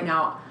free, but right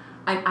now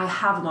I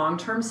have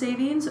long-term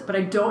savings, but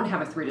I don't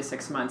have a 3 to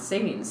 6 month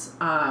savings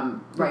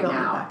right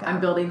now. I'm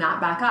building that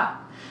back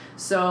up.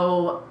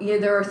 So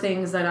there are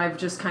things that I've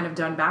just kind of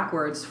done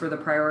backwards for the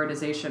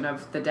prioritization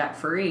of the debt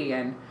free,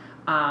 and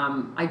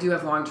I do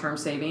have long-term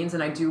savings,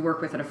 and I do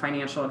work with a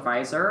financial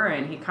advisor,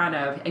 and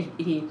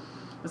he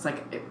was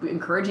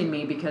encouraging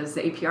me because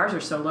the APRs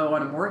are so low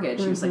on a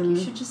mortgage. He was like, you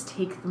should just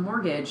take the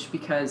mortgage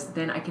because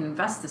then I can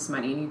invest this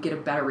money and you get a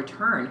better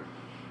return.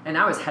 And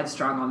I was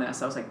headstrong on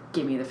this. I was like,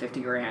 give me the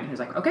 $50,000. He was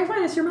like, okay,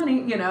 fine, it's your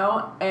money,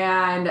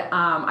 And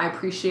I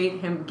appreciate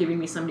him giving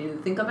me something to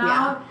think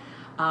about.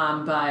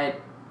 Yeah.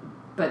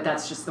 But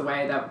that's just the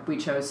way that we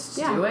chose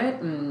to do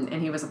it. And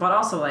he was, but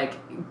also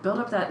build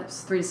up that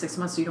 3 to 6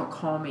 months so you don't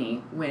call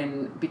me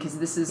because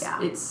this is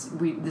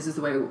this is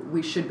the way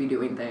we should be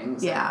doing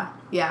things. Yeah.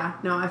 Yeah.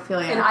 No, I feel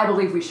And I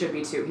believe we should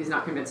be too. He's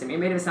not convincing me. It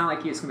made him sound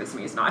like he was convincing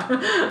me. He's not.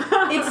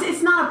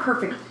 It's not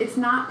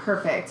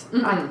perfect.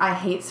 I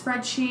hate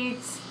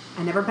spreadsheets.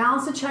 I never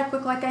balanced a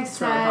checkbook like I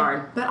said. Really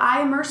hard. But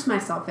I immersed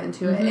myself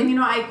into it. And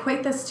I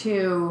equate this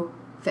to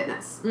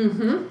fitness.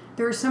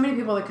 there are so many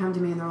people that come to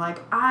me and they're like,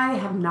 I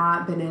have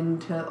not been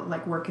into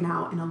like working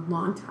out in a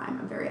long time.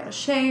 I'm very out of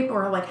shape,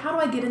 or like, how do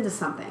I get into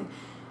something?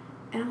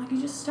 And I'm like, you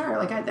just start.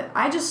 Like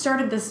I just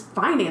started this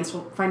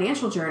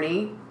financial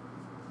journey,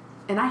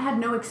 and I had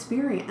no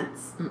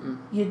experience. Mm-mm.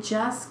 You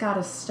just got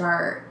to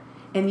start,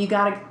 and you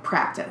got to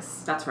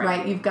practice. That's right.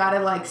 Right? You've got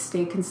to like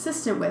stay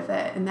consistent with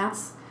it, and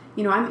that's,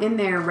 you know, I'm in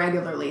there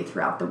regularly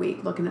throughout the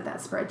week looking at that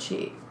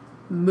spreadsheet,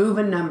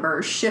 moving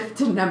numbers,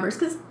 shifting numbers,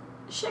 because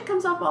shit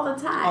comes up all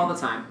the time. All the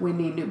time. We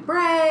need new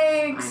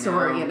breaks,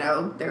 or, you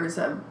know, there's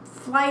a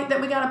flight that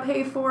we got to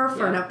pay for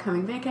an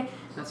upcoming vacation.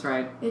 That's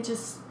right.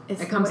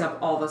 It comes up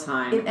all the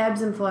time. It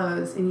ebbs and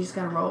flows, and you just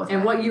got to roll with it.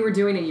 And what you were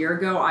doing a year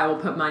ago, I will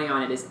put money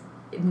on it, is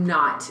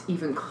not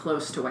even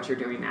close to what you're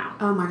doing now.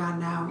 Oh my God,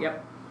 no.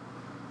 Yep.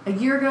 A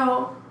year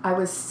ago, I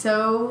was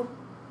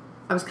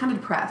kind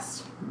of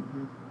depressed.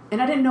 Mm-hmm.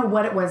 And I didn't know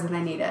what it was that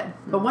I needed.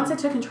 Mm-hmm. But once I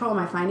took control of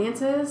my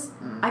finances,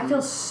 mm-hmm. I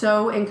feel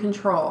so in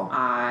control.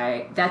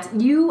 I've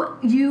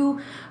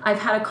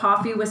had a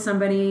coffee with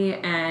somebody,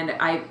 and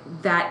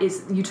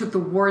you took the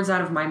words out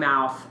of my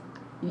mouth.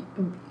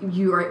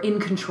 You are in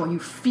control. You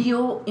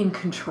feel in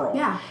control.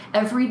 Yeah.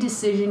 Every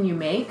decision you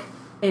make,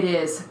 it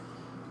is,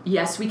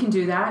 yes, we can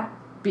do that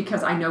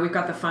because I know we've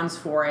got the funds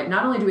for it.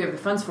 Not only do we have the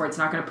funds for it, it's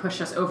not going to push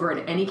us over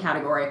in any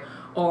category,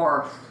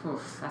 or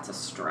that's a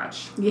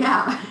stretch.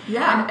 Yeah.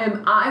 Yeah. And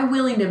am I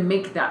willing to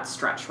make that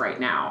stretch right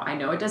now? I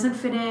know it doesn't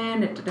fit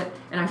in,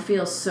 and I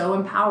feel so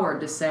empowered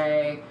to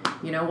say,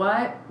 you know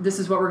what? This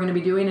is what we're going to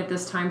be doing at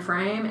this time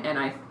frame, and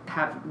I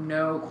have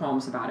no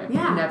qualms about it.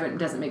 Yeah. It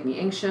doesn't make me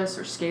anxious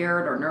or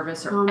scared or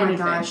nervous or Oh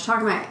anything. my gosh,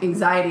 talking about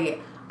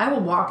anxiety, I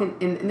will walk in,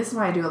 and this is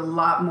why I do a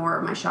lot more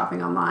of my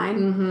shopping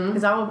online,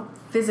 because I will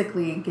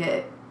physically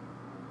get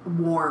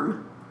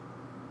warm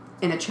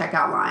in a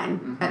checkout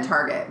line at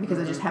Target because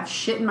I just have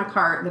shit in my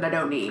cart that I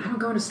don't need. I don't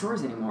go into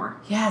stores anymore.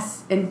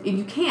 Yes, and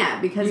you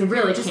can't, because you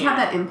really just can't have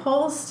that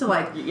impulse to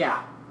like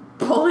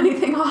pull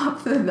anything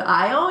off the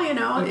aisle, you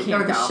know,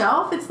 or the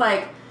shelf. It's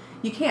like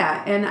you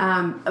can't.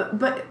 And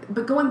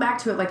but going back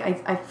to it, like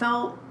I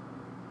felt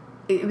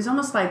it was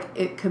almost like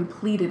it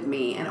completed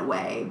me in a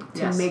way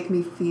to make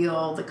me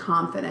feel the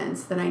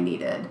confidence that I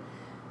needed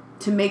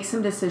to make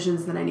some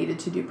decisions that I needed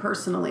to do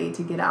personally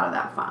to get out of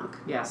that funk.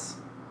 Yes.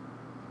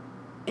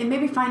 And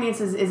maybe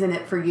finances isn't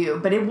it for you,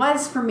 but it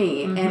was for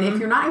me. Mm-hmm. And if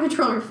you're not in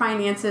control of your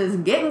finances,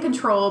 get in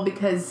control,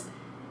 because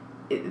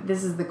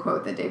this is the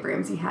quote that Dave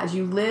Ramsey has.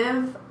 You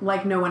live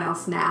like no one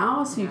else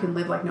now, so you can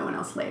live like no one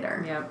else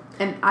later. Yep.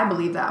 And I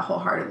believe that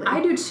wholeheartedly.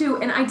 I do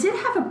too. And I did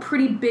have a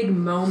pretty big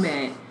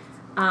moment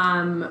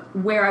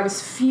where I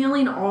was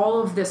feeling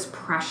all of this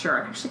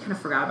pressure. I actually kind of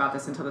forgot about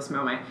this until this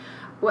moment.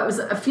 I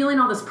was feeling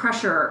all this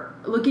pressure,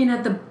 looking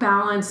at the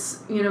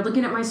balance, you know,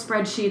 looking at my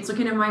spreadsheets,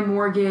 looking at my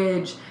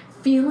mortgage,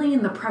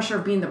 feeling the pressure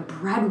of being the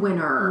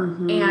breadwinner,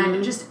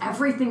 and just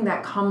everything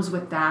that comes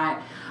with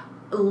that,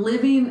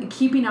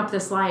 keeping up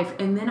this life.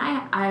 And then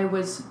I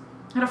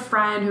had a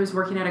friend who was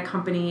working at a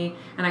company,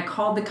 and I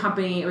called the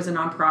company, it was a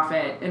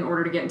nonprofit, in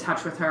order to get in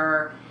touch with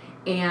her.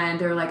 And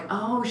they're like,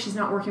 oh, she's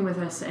not working with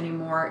us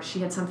anymore. She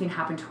had something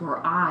happen to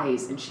her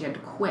eyes, and she had to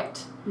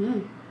quit.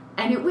 Mm.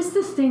 And it was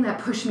the thing that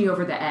pushed me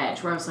over the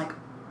edge, where I was like,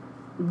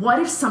 what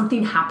if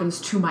something happens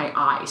to my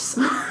eyes?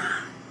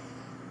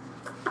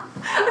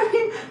 I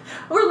mean,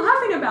 we're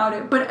laughing about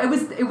it, but it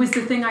was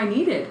the thing I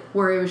needed,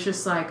 where it was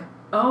just like,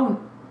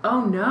 oh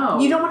no.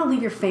 You don't want to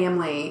leave your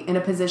family in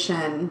a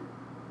position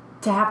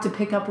to have to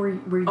pick up where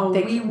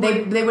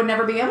they would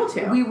never be able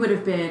to. We would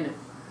have been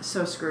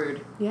so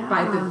screwed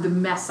by the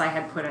mess I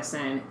had put us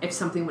in if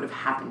something would have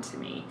happened to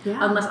me. Yeah.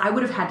 Unless I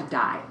would have had to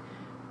die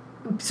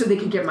so they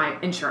could get my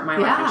life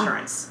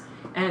insurance.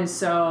 And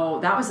so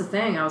that was the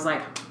thing. I was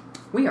like,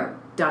 we are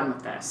done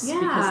with this. Yeah.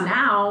 Because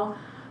now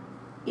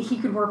he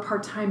could work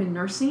part-time in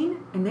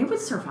nursing, and they would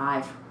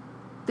survive.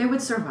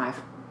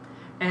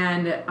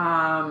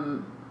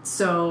 And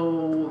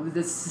so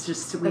this is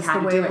just, we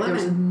had to do it. There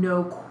was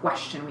no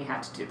question we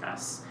had to do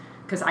this,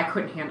 because I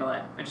couldn't handle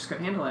it. I just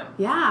couldn't handle it.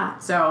 Yeah.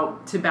 So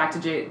back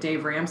to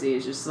Dave Ramsey,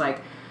 is just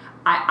like,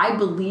 I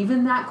believe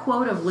in that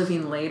quote of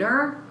living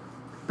later,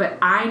 but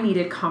I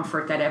needed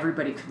comfort that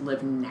everybody could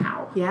live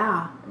now.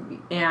 Yeah.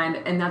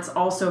 And that's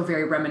also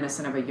very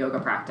reminiscent of a yoga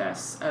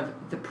practice of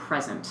the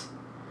present,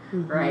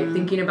 right?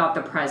 Thinking about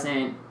the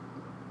present,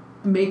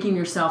 making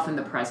yourself in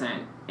the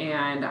present.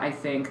 And I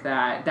think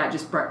that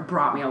just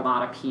brought me a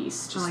lot of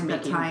peace. Just like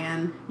making that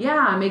tie-in.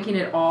 Yeah, making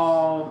it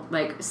all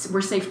like,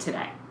 we're safe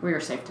today. We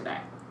are safe today.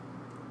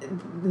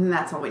 And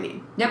that's all we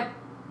need. Yep.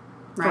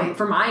 Right.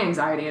 For my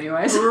anxiety,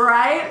 anyways.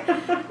 Right.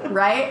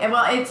 Right. And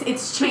well,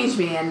 it's changed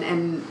me,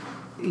 and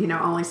you know,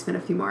 I'll only spend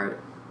a few more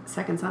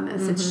seconds on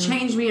this. It's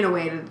changed me in a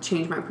way to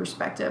change my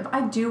perspective.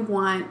 I do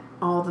want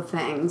all the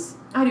things.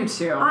 I do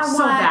too.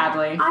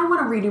 Badly. I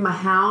want to redo my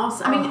house.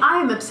 I mean,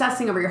 I am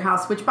obsessing over your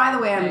house, which, by the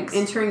way, I'm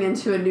entering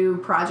into a new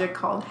project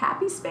called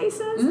Happy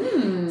Spaces.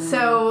 Mm.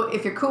 So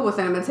if you're cool with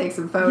it, I'm going to take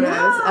some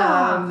photos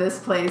of this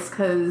place,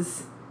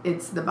 because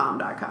it's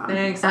thebomb.com.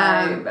 Thanks.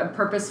 I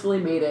purposefully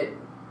made it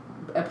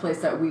a place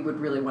that we would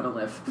really want to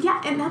live.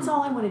 Yeah, and that's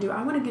all I want to do.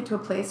 I want to get to a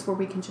place where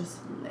we can just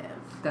live.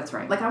 That's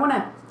right. Like, I want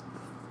to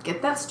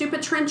get that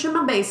stupid trench in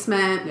my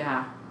basement.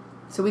 Yeah.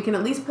 So we can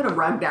at least put a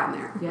rug down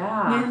there.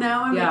 Yeah. You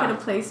know, and make it a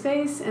play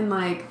space and,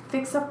 like,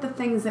 fix up the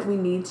things that we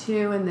need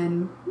to and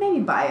then maybe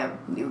buy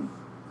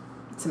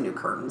some new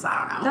curtains. I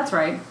don't know. That's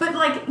right. But,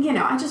 like, you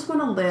know, I just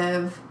want to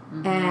live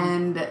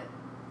and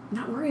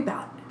not worry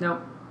about it.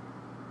 Nope.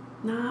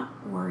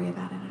 Not worry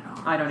about it at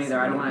all. I don't either.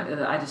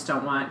 I just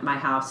don't want my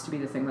house to be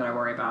the thing that I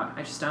worry about.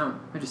 I just don't.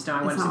 I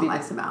want it to be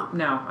about.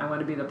 No, I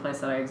want to be the place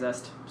that I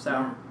exist.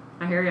 So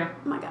I hear you.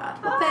 Oh my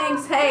God. Well,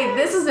 thanks. Hey,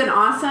 this has been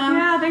awesome.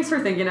 Yeah, thanks for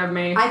thinking of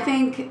me. I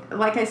think,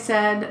 like I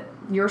said,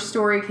 your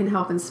story can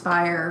help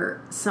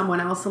inspire someone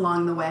else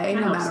along the way,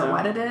 no matter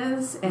what it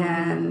is.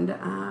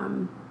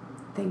 And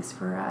thanks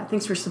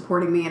for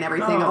supporting me and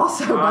everything.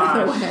 Also,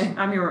 by the way,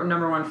 I'm your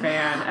number one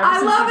fan.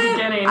 I love since it. The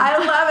beginning. I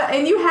love it,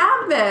 and you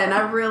have been.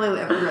 I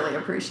really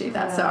appreciate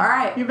that. So, all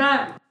right, you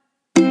bet.